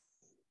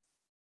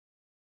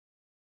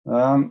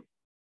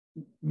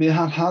 We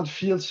have had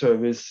field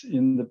service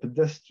in the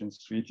pedestrian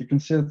street. You can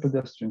see the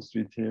pedestrian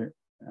street here,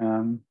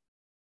 and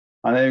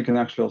then you can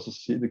actually also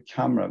see the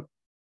camera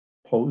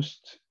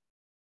post.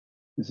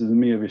 This is a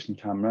Mia Vision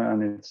camera,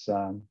 and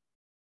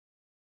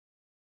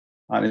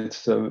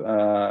it's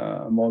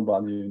a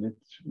mobile unit,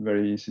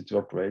 very easy to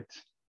operate.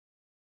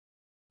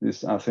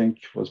 This, I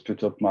think, was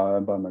put up by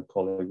my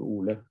colleague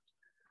Ole.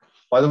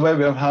 By the way,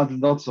 we have had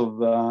lots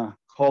of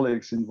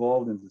colleagues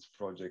involved in this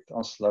project,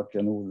 Aslak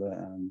and Ole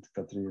and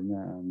Katrine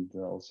and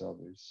also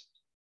others.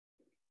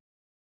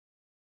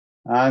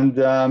 And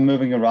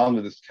moving around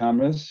with these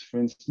cameras, for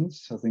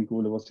instance, I think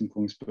Ole was in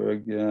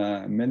Kongsberg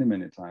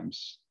many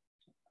times.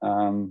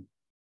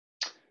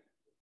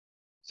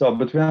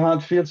 But we have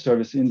had field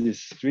service in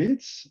these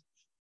streets,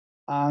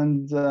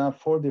 and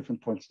 4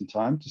 different points in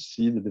time to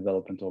see the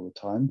development over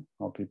time,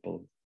 how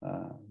people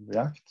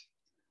react.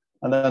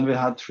 And then we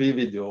had 3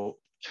 video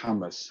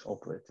cameras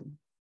operating.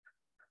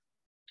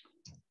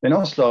 In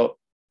Oslo,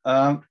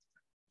 there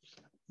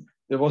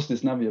was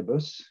this Navia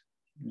bus.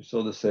 You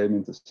saw the same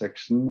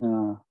intersection,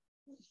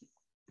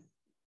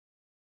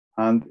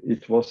 and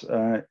it was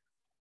a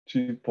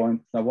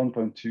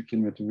 1.2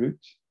 kilometer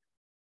route.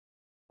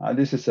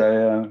 This is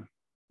a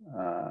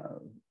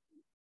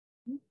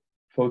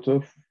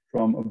photo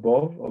from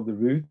above of the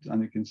route,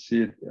 and you can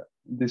see it.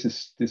 This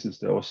is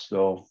the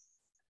Oslo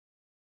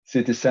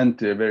city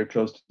center, very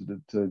close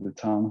to the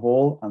town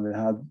hall, and they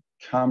had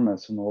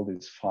cameras on all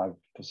these 5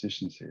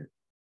 positions here.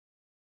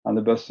 And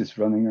the bus is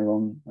running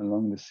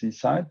along the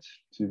seaside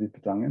to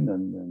Vippetangen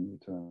and then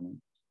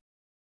returning.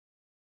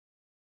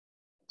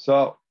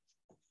 So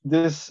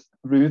this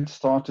route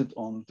started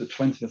on the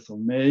 20th of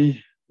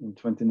May in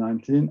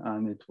 2019,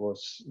 and it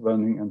was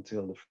running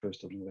until the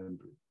 1st of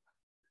November.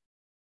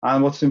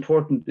 And what's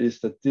important is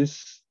that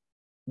this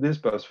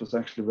bus was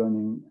actually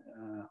running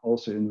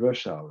also in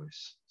rush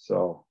hours.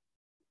 So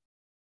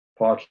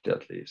partly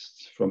at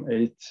least, from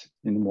 8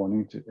 in the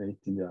morning to 8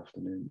 in the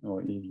afternoon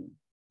or evening.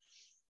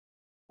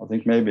 I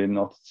think maybe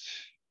not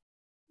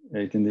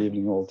 8 in the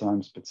evening all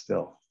times, but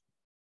still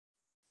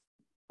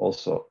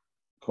also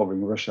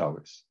covering rush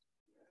hours.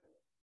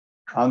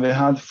 And we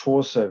had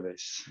 4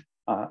 surveys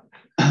at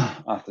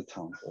the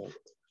town hall.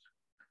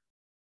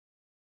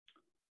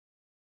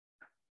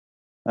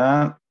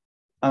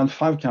 And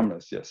 5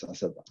 cameras, yes, I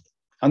said that.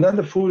 And then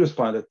the Forus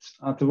pilot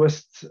at the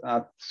west,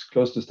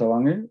 close to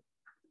Stavanger,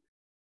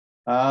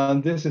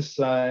 And this is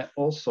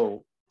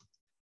also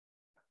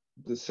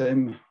the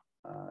same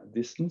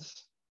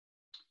distance,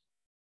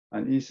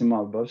 an easy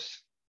mile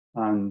bus.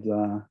 And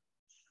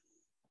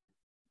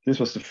this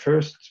was the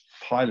first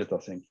pilot, I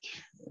think,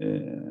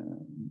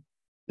 in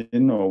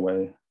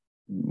Norway.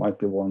 Might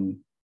be one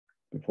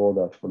before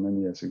that for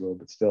many years ago,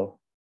 but still.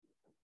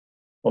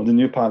 Of the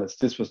new pilots,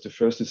 this was the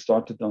first. It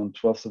started on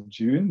 12th of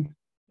June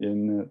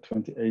in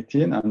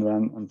 2018 and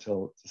ran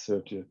until the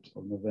 30th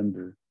of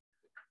November.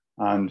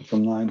 And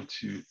from 9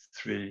 to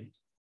 3,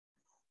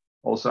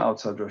 also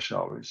outside rush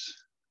hours.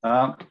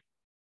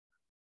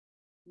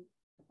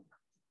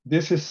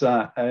 This is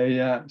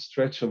a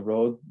stretch of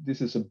road.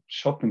 This is a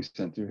shopping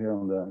center here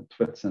on the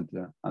Tvedt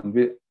Center. And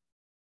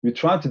we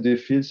tried to do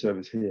field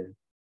service here.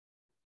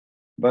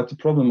 But the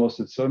problem was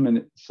that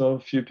so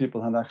few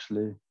people had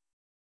actually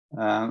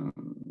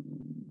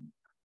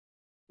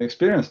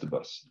experienced the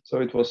bus.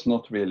 So it was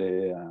not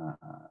really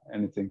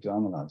anything to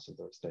analyze at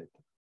those data.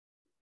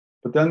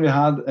 But then we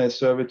had a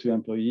survey to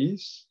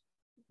employees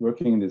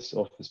working in these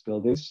office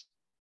buildings,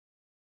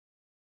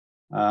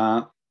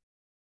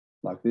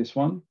 like this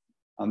one.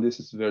 And this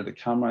is where the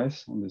camera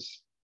is on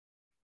this.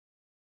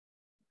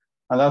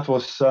 And that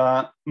was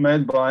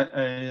made by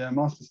a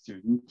master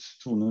student,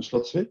 Tone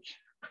Slottsvik,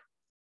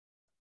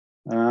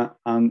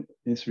 and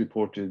is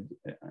reported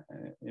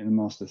in a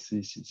master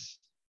thesis.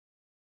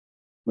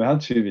 We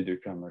had 2 video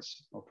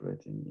cameras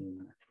operating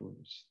in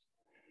Forus.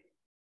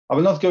 I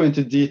will not go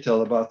into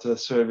detail about the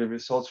survey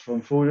results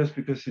from Forus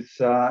because it's,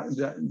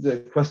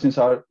 the questions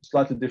are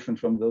slightly different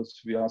from those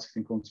we asked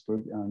in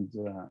Kongsberg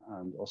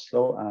and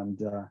Oslo,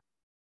 and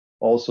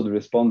also the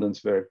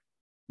respondents were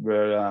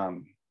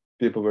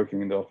people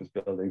working in the office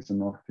buildings and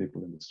not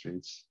people in the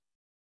streets.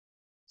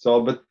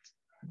 So, but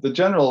the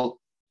general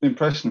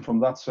impression from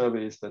that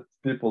survey is that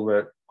people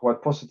were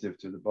quite positive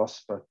to the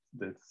bus, but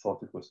they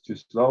thought it was too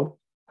slow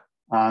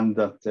and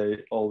that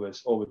they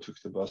always overtook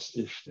the bus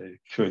if they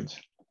could.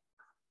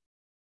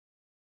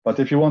 But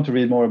if you want to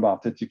read more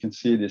about it, you can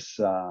see this,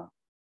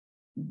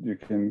 you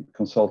can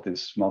consult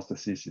this master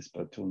thesis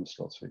by Tone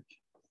Slottsvik.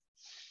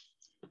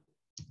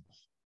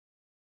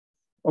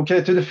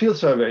 Okay, to the field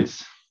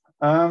surveys.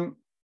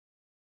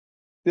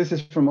 This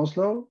is from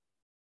Oslo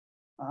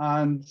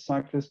and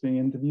cyclists being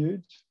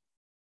interviewed.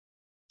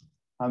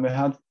 And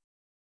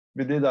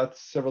we did at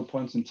several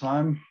points in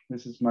time.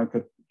 This is my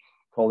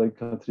colleague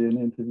Katrine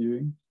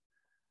interviewing.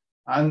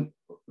 And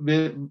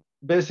we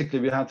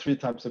had 3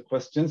 types of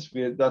questions.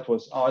 That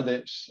was, are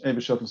the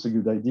AV shuttles a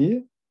good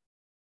idea?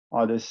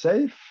 Are they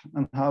safe?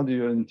 And how do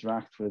you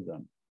interact with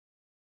them?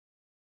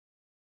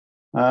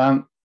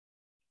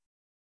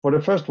 For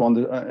the first one,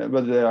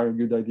 whether they are a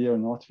good idea or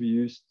not, we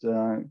used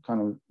kind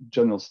of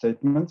general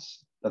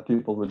statements that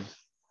people would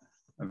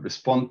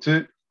respond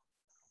to.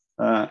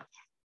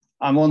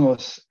 And one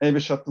was,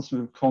 AV shuttles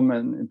will become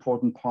an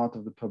important part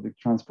of the public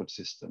transport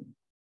system.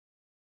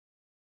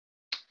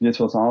 This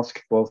was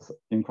asked both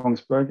in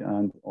Kongsberg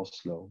and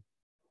Oslo,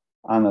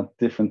 and at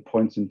different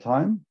points in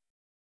time.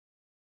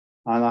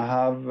 And I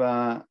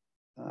have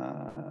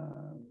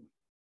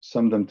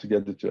summed them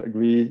together to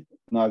agree,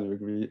 neither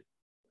agree,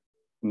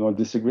 nor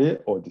disagree,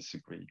 or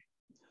disagree.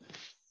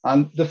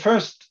 And the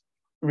first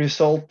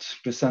result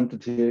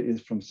presented here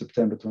is from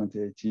September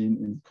 2018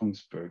 in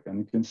Kongsberg. And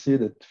you can see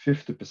that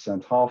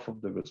 50%, half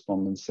of the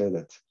respondents say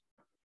that,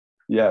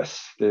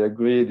 yes, they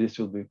agree this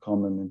will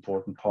become an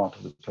important part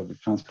of the public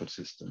transport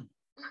system.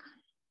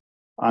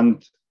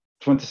 And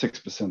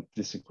 26%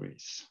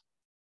 disagrees.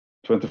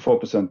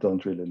 24%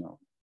 don't really know.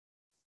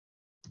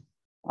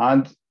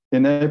 And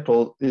in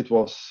April, it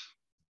was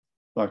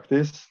like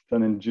this,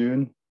 then in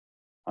June,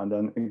 and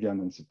then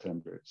again in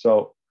September.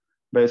 So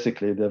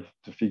basically, the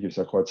figures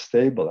are quite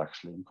stable,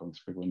 actually, in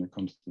Kongsberg when it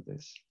comes to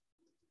this.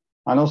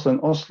 And also in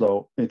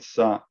Oslo, it's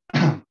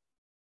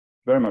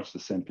very much the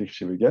same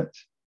picture we get.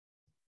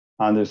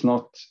 And there's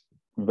not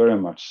very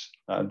much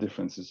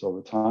differences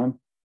over time.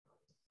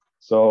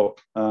 So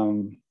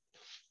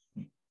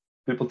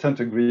people tend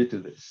to agree to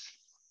this.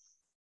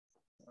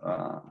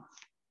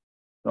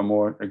 They're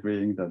more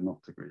agreeing than not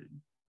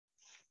agreeing.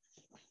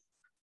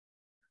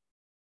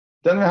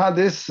 Then we had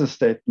this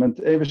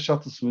statement, AV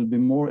shuttles will be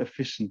more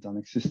efficient than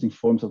existing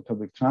forms of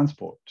public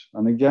transport.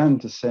 And again,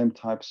 the same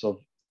types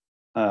of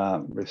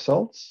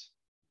results.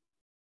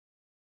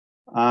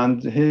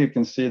 And here you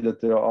can see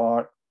that there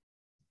are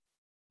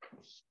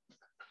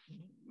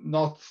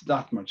not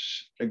that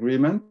much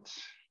agreement.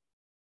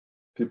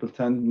 People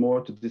tend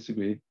more to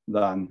disagree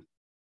than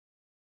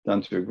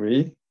to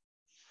agree.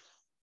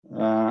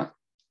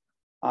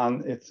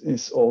 And it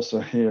is also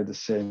here the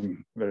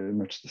same, very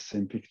much the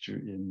same picture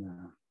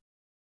in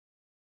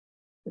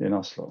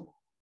Oslo.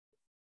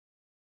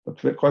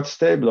 But we're quite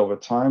stable over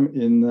time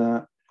in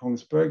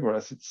Kongsberg,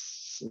 whereas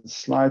it's a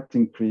slight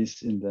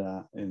increase in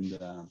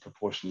the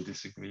proportion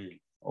disagree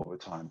over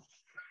time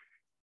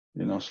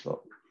in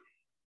Oslo.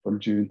 From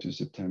June to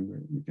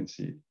September, you can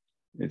see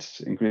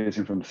it's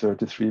increasing from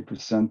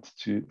 33%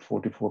 to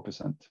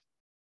 44%.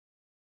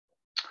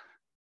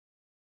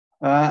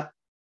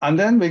 And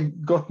then we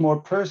got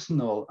more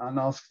personal and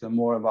asked them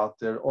more about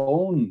their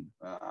own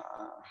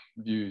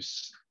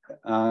views.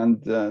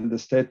 And the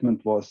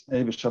statement was,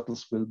 AV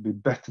shuttles will be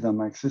better than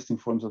my existing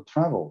forms of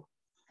travel.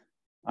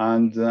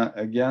 And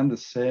again, the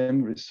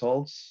same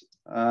results,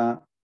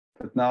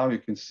 but now you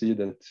can see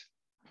that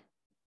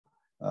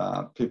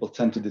people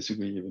tend to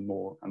disagree even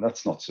more, and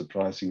that's not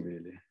surprising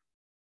really.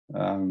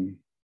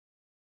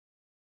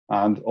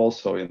 And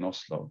also in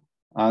Oslo.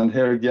 And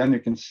here again, you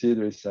can see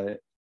there is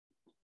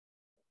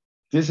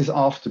this is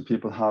after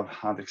people have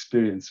had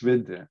experience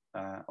with the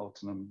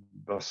autonomous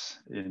bus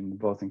in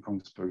both in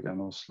Kongsberg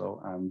and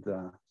Oslo,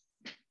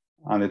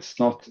 and it's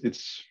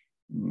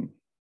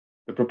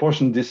the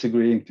proportion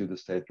disagreeing to the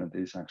statement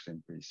is actually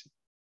increasing.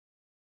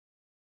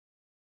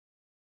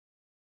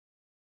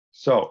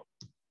 So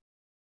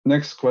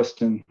next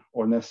question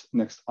or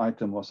next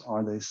item was,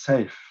 are they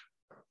safe?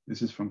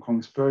 This is from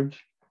Kongsberg.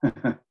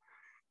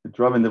 We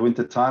drive in the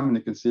winter time, and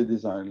you can see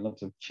these are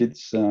lots of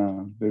kids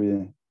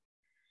very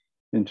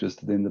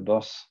interested in the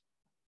bus.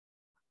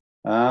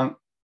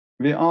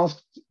 We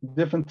asked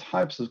different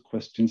types of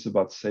questions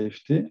about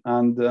safety,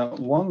 and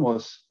one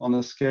was on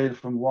a scale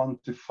from 1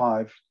 to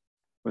 5,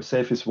 where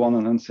safe is 1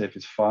 and unsafe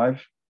is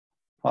 5.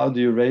 How do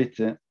you rate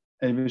the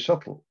AV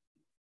shuttle?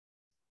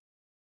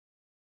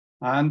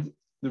 And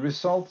the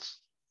results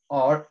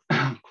are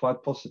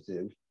quite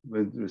positive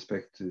with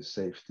respect to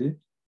safety.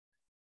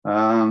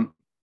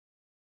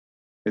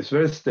 It's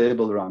very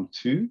stable around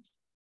 2,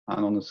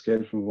 and on a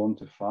scale from 1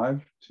 to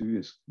 5,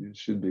 2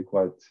 should be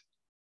quite,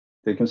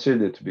 they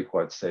consider it to be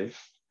quite safe.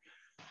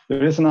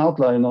 There is an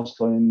outlier in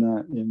Oslo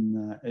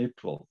in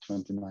April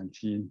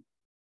 2019,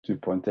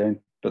 2.8,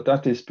 but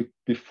that is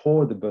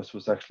before the bus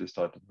was actually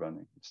started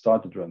running. It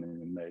started running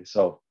in May,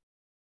 so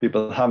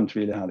people haven't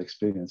really had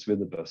experience with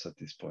the bus at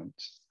this point.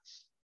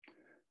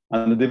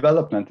 And the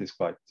development is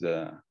quite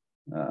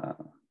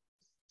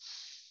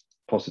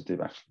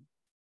positive, actually.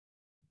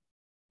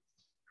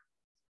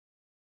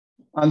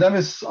 And then we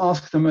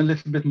asked them a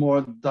little bit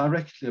more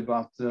directly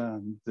about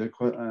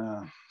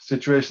the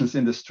situations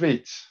in the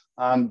street.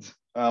 And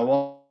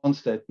one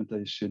statement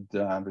they should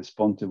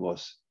respond to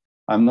was,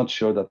 I'm not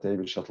sure that the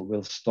AV shuttle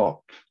will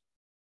stop.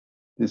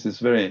 This is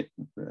very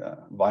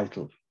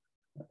vital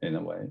in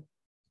a way.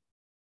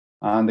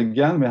 And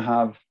again,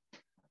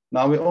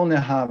 now we only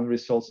have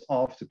results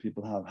after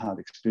people have had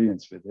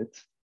experience with it.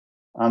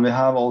 And we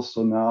have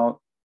also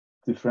now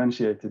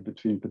differentiated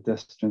between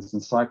pedestrians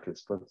and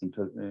cyclists, both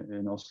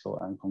in Oslo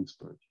and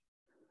Kongsberg.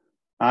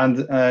 And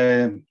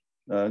a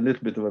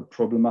little bit of a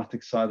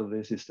problematic side of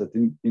this is that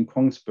in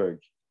Kongsberg,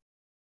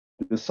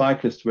 the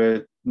cyclists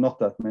were not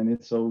that many,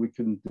 so we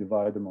couldn't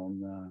divide them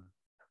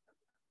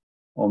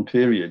on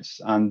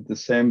periods. And the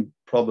same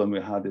problem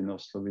we had in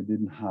Oslo, we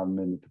didn't have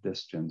many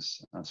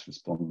pedestrians as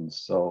respondents,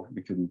 so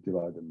we couldn't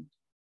divide them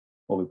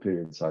over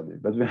periods either.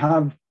 But we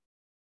have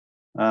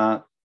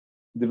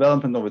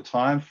development over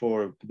time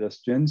for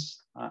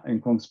pedestrians in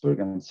Kongsberg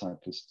and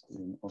cyclists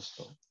in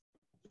Oslo.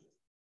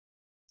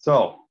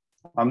 So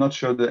I'm not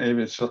sure the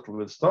AV shuttle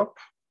will stop.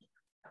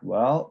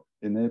 Well,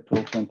 in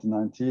April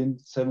 2019,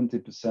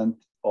 70%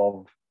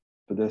 of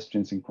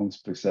pedestrians in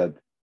Kongsberg said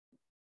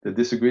they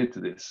disagreed to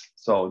this.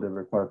 So they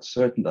were quite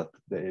certain that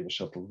the AV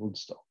shuttle would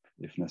stop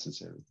if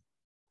necessary.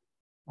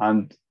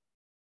 And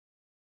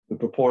the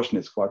proportion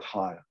is quite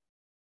high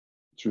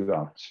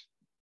throughout.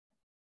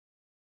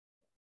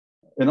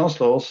 In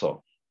Oslo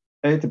also,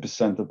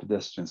 80% of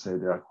pedestrians say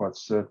they are quite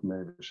certain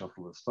the AV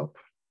shuttle will stop.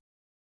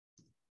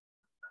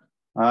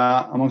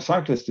 Among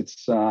cyclists,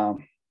 it's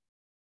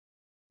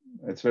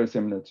very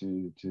similar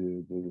to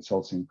the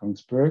results in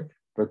Kongsberg,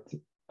 but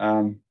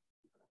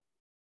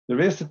there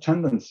is a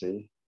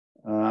tendency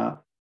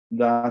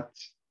that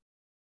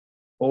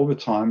over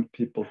time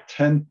people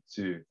tend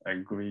to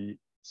agree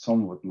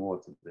somewhat more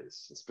to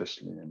this,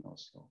 especially in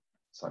Oslo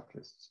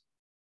cyclists.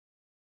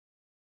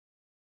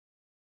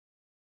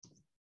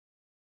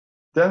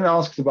 Then we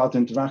asked about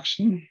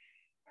interaction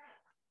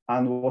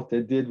and what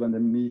they did when they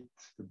meet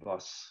the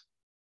bus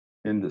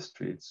in the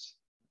streets.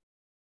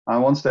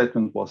 And one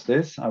statement was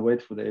this: I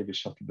wait for the AV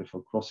shuttle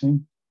before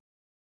crossing.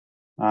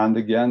 And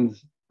again,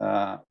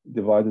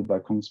 divided by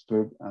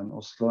Kongsberg and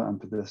Oslo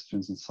and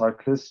pedestrians and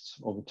cyclists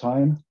over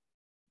time.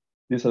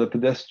 These are the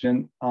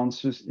pedestrian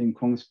answers in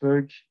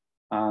Kongsberg,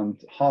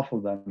 and half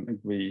of them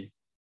agree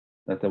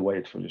that they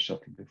wait for the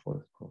shuttle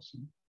before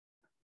crossing.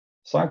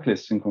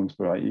 Cyclists in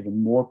Kongsberg are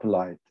even more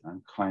polite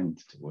and kind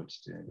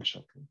towards the AV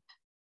shuttle.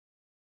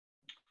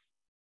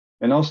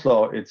 In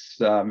Oslo, it's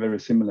very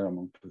similar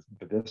among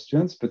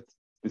pedestrians, but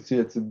you see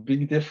it's a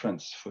big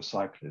difference for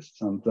cyclists.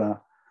 And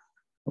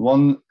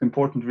one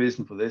important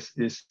reason for this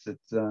is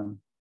that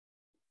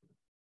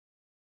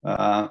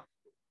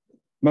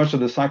much of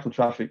the cycle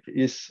traffic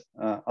is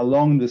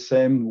along the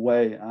same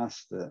way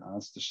as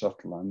the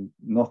shuttle, and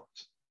not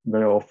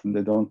very often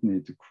they don't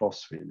need to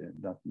cross really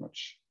that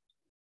much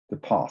the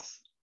path.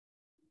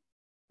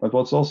 But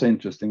what's also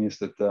interesting is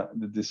that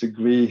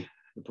the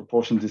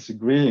proportion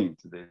disagreeing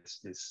to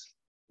this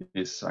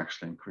is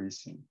actually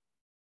increasing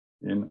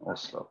in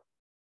Oslo.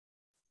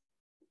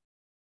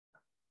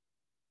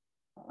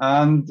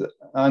 And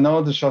I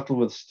know the shuttle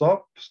will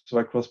stop, so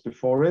I cross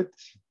before it.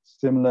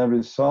 Similar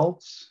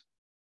results.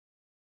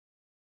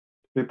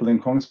 People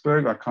in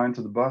Kongsberg are kind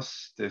to the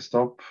bus. They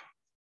stop.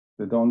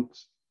 They don't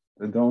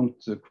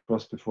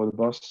cross before the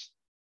bus.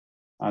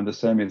 And the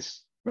same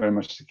is very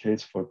much the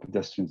case for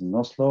pedestrians in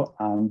Oslo.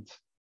 And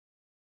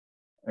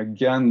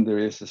again, there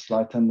is a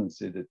slight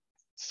tendency that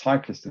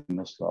cyclists in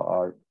Oslo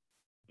are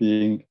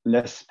being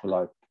less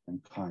polite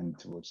and kind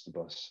towards the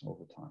bus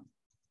over time.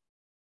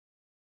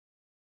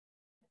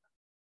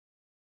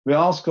 We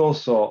ask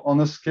also,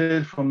 on a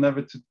scale from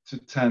never to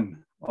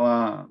 10,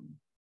 to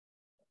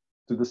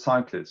the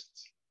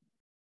cyclists.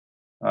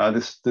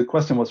 The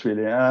question was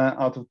really,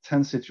 out of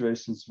 10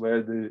 situations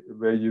where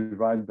you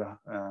ride,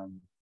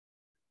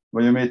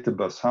 where you meet the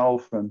bus, how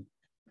often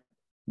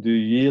do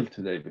you yield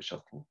to the AV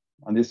shuttle?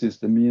 And this is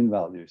the mean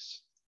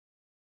values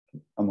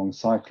among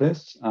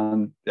cyclists,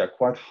 and they are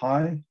quite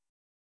high.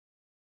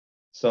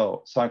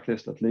 So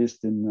cyclists, at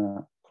least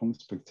in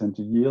Kongsberg, tend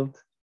to yield.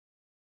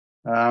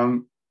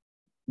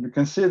 You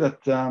can see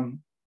that the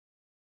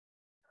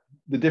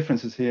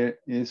differences here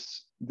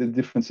is the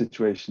different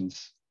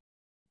situations.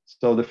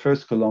 So the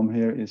first column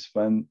here is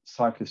when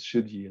cyclists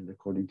should yield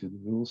according to the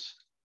rules.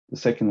 The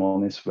second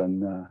one is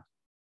when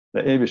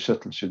the AV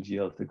shuttle should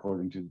yield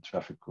according to the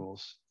traffic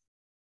rules.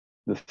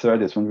 The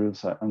third is when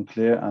rules are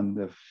unclear, and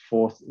the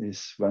fourth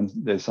is when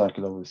they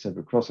cycle over a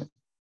zebra crossing.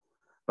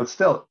 But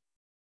still,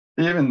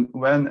 even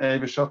when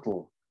AV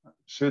shuttle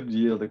should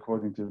yield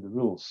according to the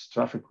rules,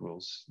 traffic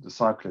rules, the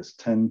cyclists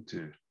tend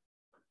to.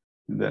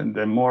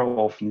 They more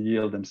often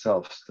yield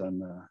themselves than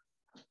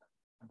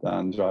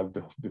go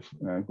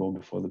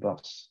before the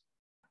bus.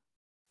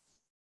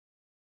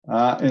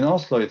 In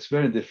Oslo, it's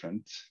very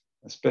different,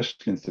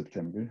 especially in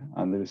September,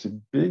 and there is a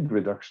big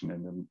reduction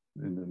in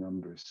the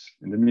numbers,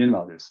 in the mean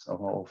values of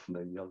how often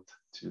they yield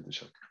to the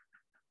shuttle.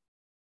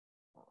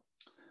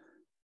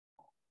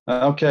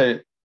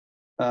 Okay,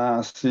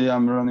 see,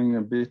 I'm running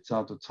a bit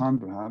out of time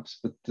perhaps,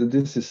 but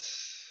this is,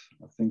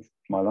 I think,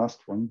 my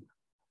last one.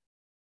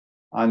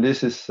 And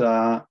this is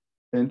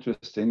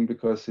interesting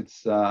because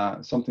it's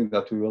something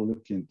that we will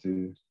look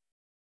into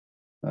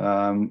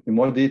in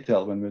more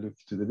detail when we look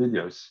to the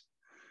videos.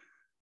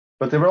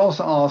 But they were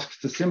also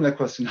asked a similar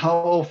question: how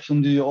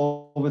often do you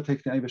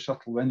overtake the AV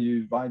shuttle when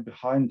you ride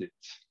behind it?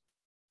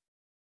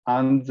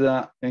 And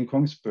in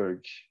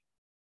Kongsberg,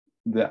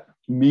 the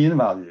mean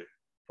value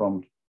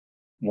from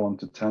 1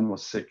 to 10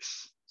 was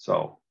 6.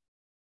 So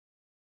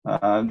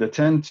they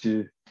tend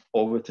to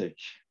overtake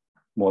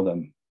more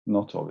than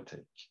not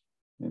overtake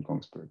in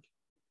Kongsberg.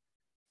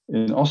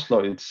 In Oslo,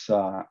 it's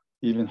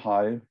even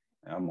higher,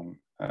 among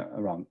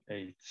around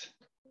 8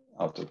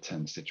 out of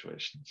 10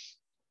 situations.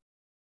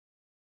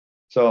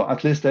 So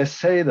at least they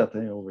say that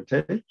they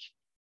overtake.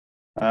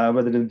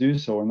 Whether they do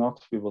so or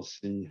not, we will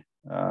see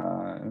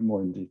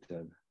more in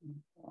detail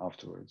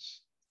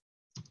afterwards.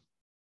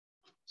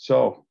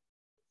 So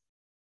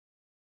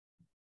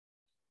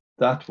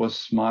that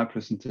was my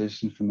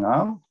presentation for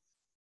now.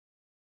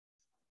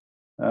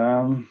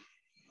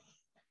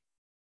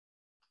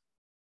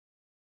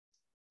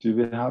 Do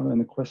we have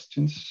any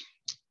questions?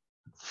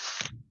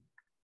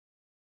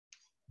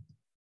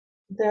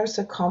 There's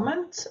a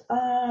comment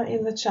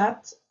in the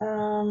chat.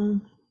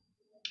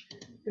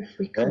 If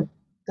we could,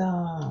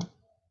 let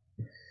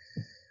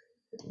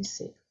me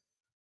see.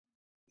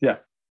 Yeah.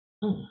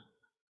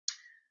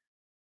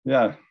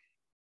 Yeah.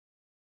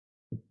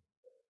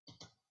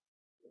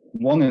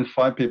 1 in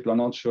 5 people are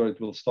not sure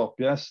it will stop.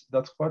 Yes,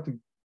 that's quite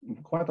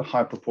a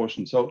high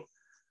proportion. So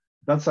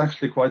that's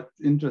actually quite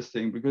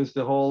interesting, because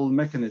the whole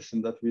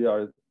mechanism that we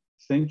are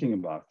thinking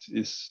about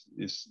is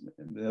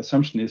the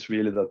assumption is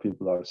really that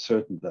people are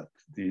certain that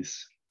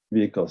these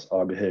vehicles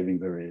are behaving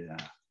very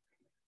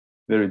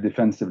very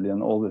defensively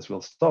and always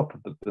will stop.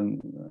 But then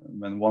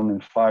when 1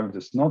 in 5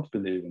 does not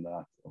believe in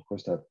that, of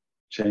course that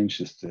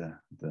changes the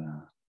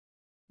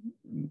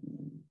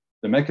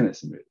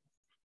mechanism really.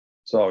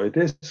 So it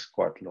is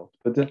quite a lot.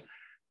 But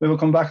we will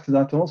come back to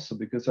that also,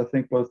 because I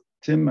think both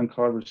Tim and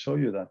Carl will show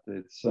you that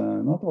it's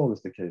not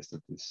always the case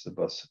that this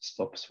bus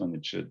stops when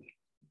it should.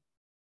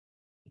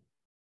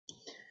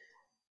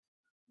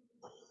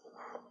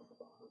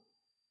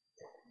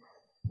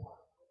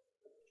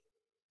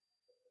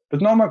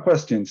 But no more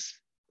questions.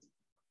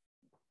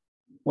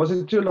 Was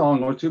it too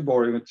long or too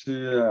boring or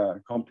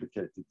too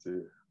complicated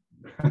to?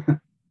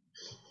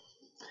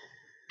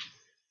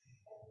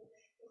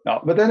 No,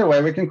 but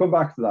anyway, we can come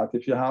back to that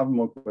if you have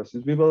more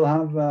questions. We will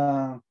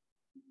have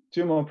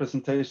 2 more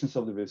presentations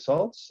of the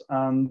results,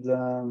 and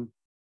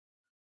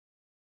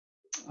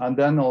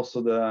then also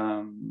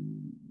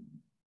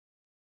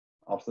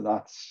after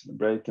that, the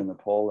break and the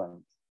poll.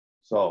 And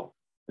so,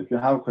 if you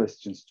have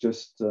questions,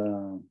 just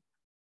you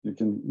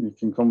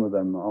can come with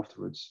them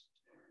afterwards.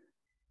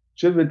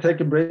 Should we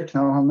take a break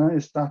now, Hanne?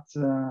 Is that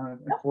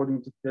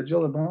according to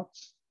schedule about?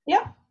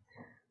 Yeah.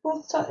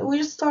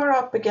 We'll start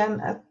up again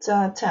at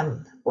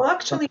 10. Well,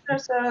 actually,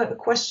 there's a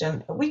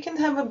question. We can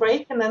have a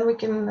break and then we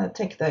can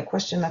take the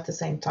question at the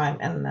same time,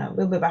 and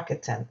we'll be back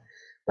at 10.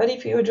 But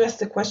if you address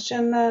the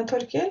question,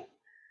 Torkil,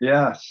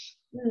 Yes.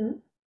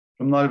 Mm.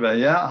 From Norway.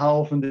 Yeah. How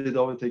often did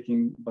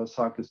overtaking by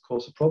cyclists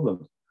cause a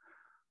problem?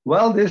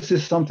 Well, this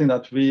is something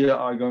that we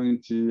are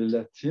going to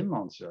let him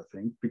answer, I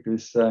think,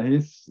 because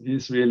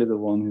he's really the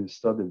one who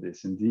studied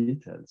this in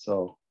detail.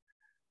 So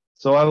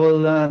I will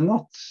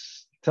not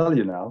tell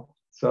you now.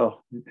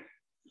 So,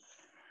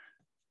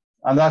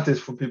 and that is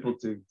for people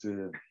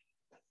to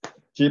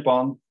keep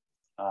on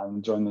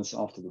and join us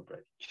after the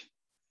break.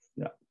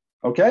 Yeah.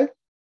 Okay.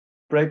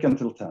 Break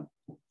until 10.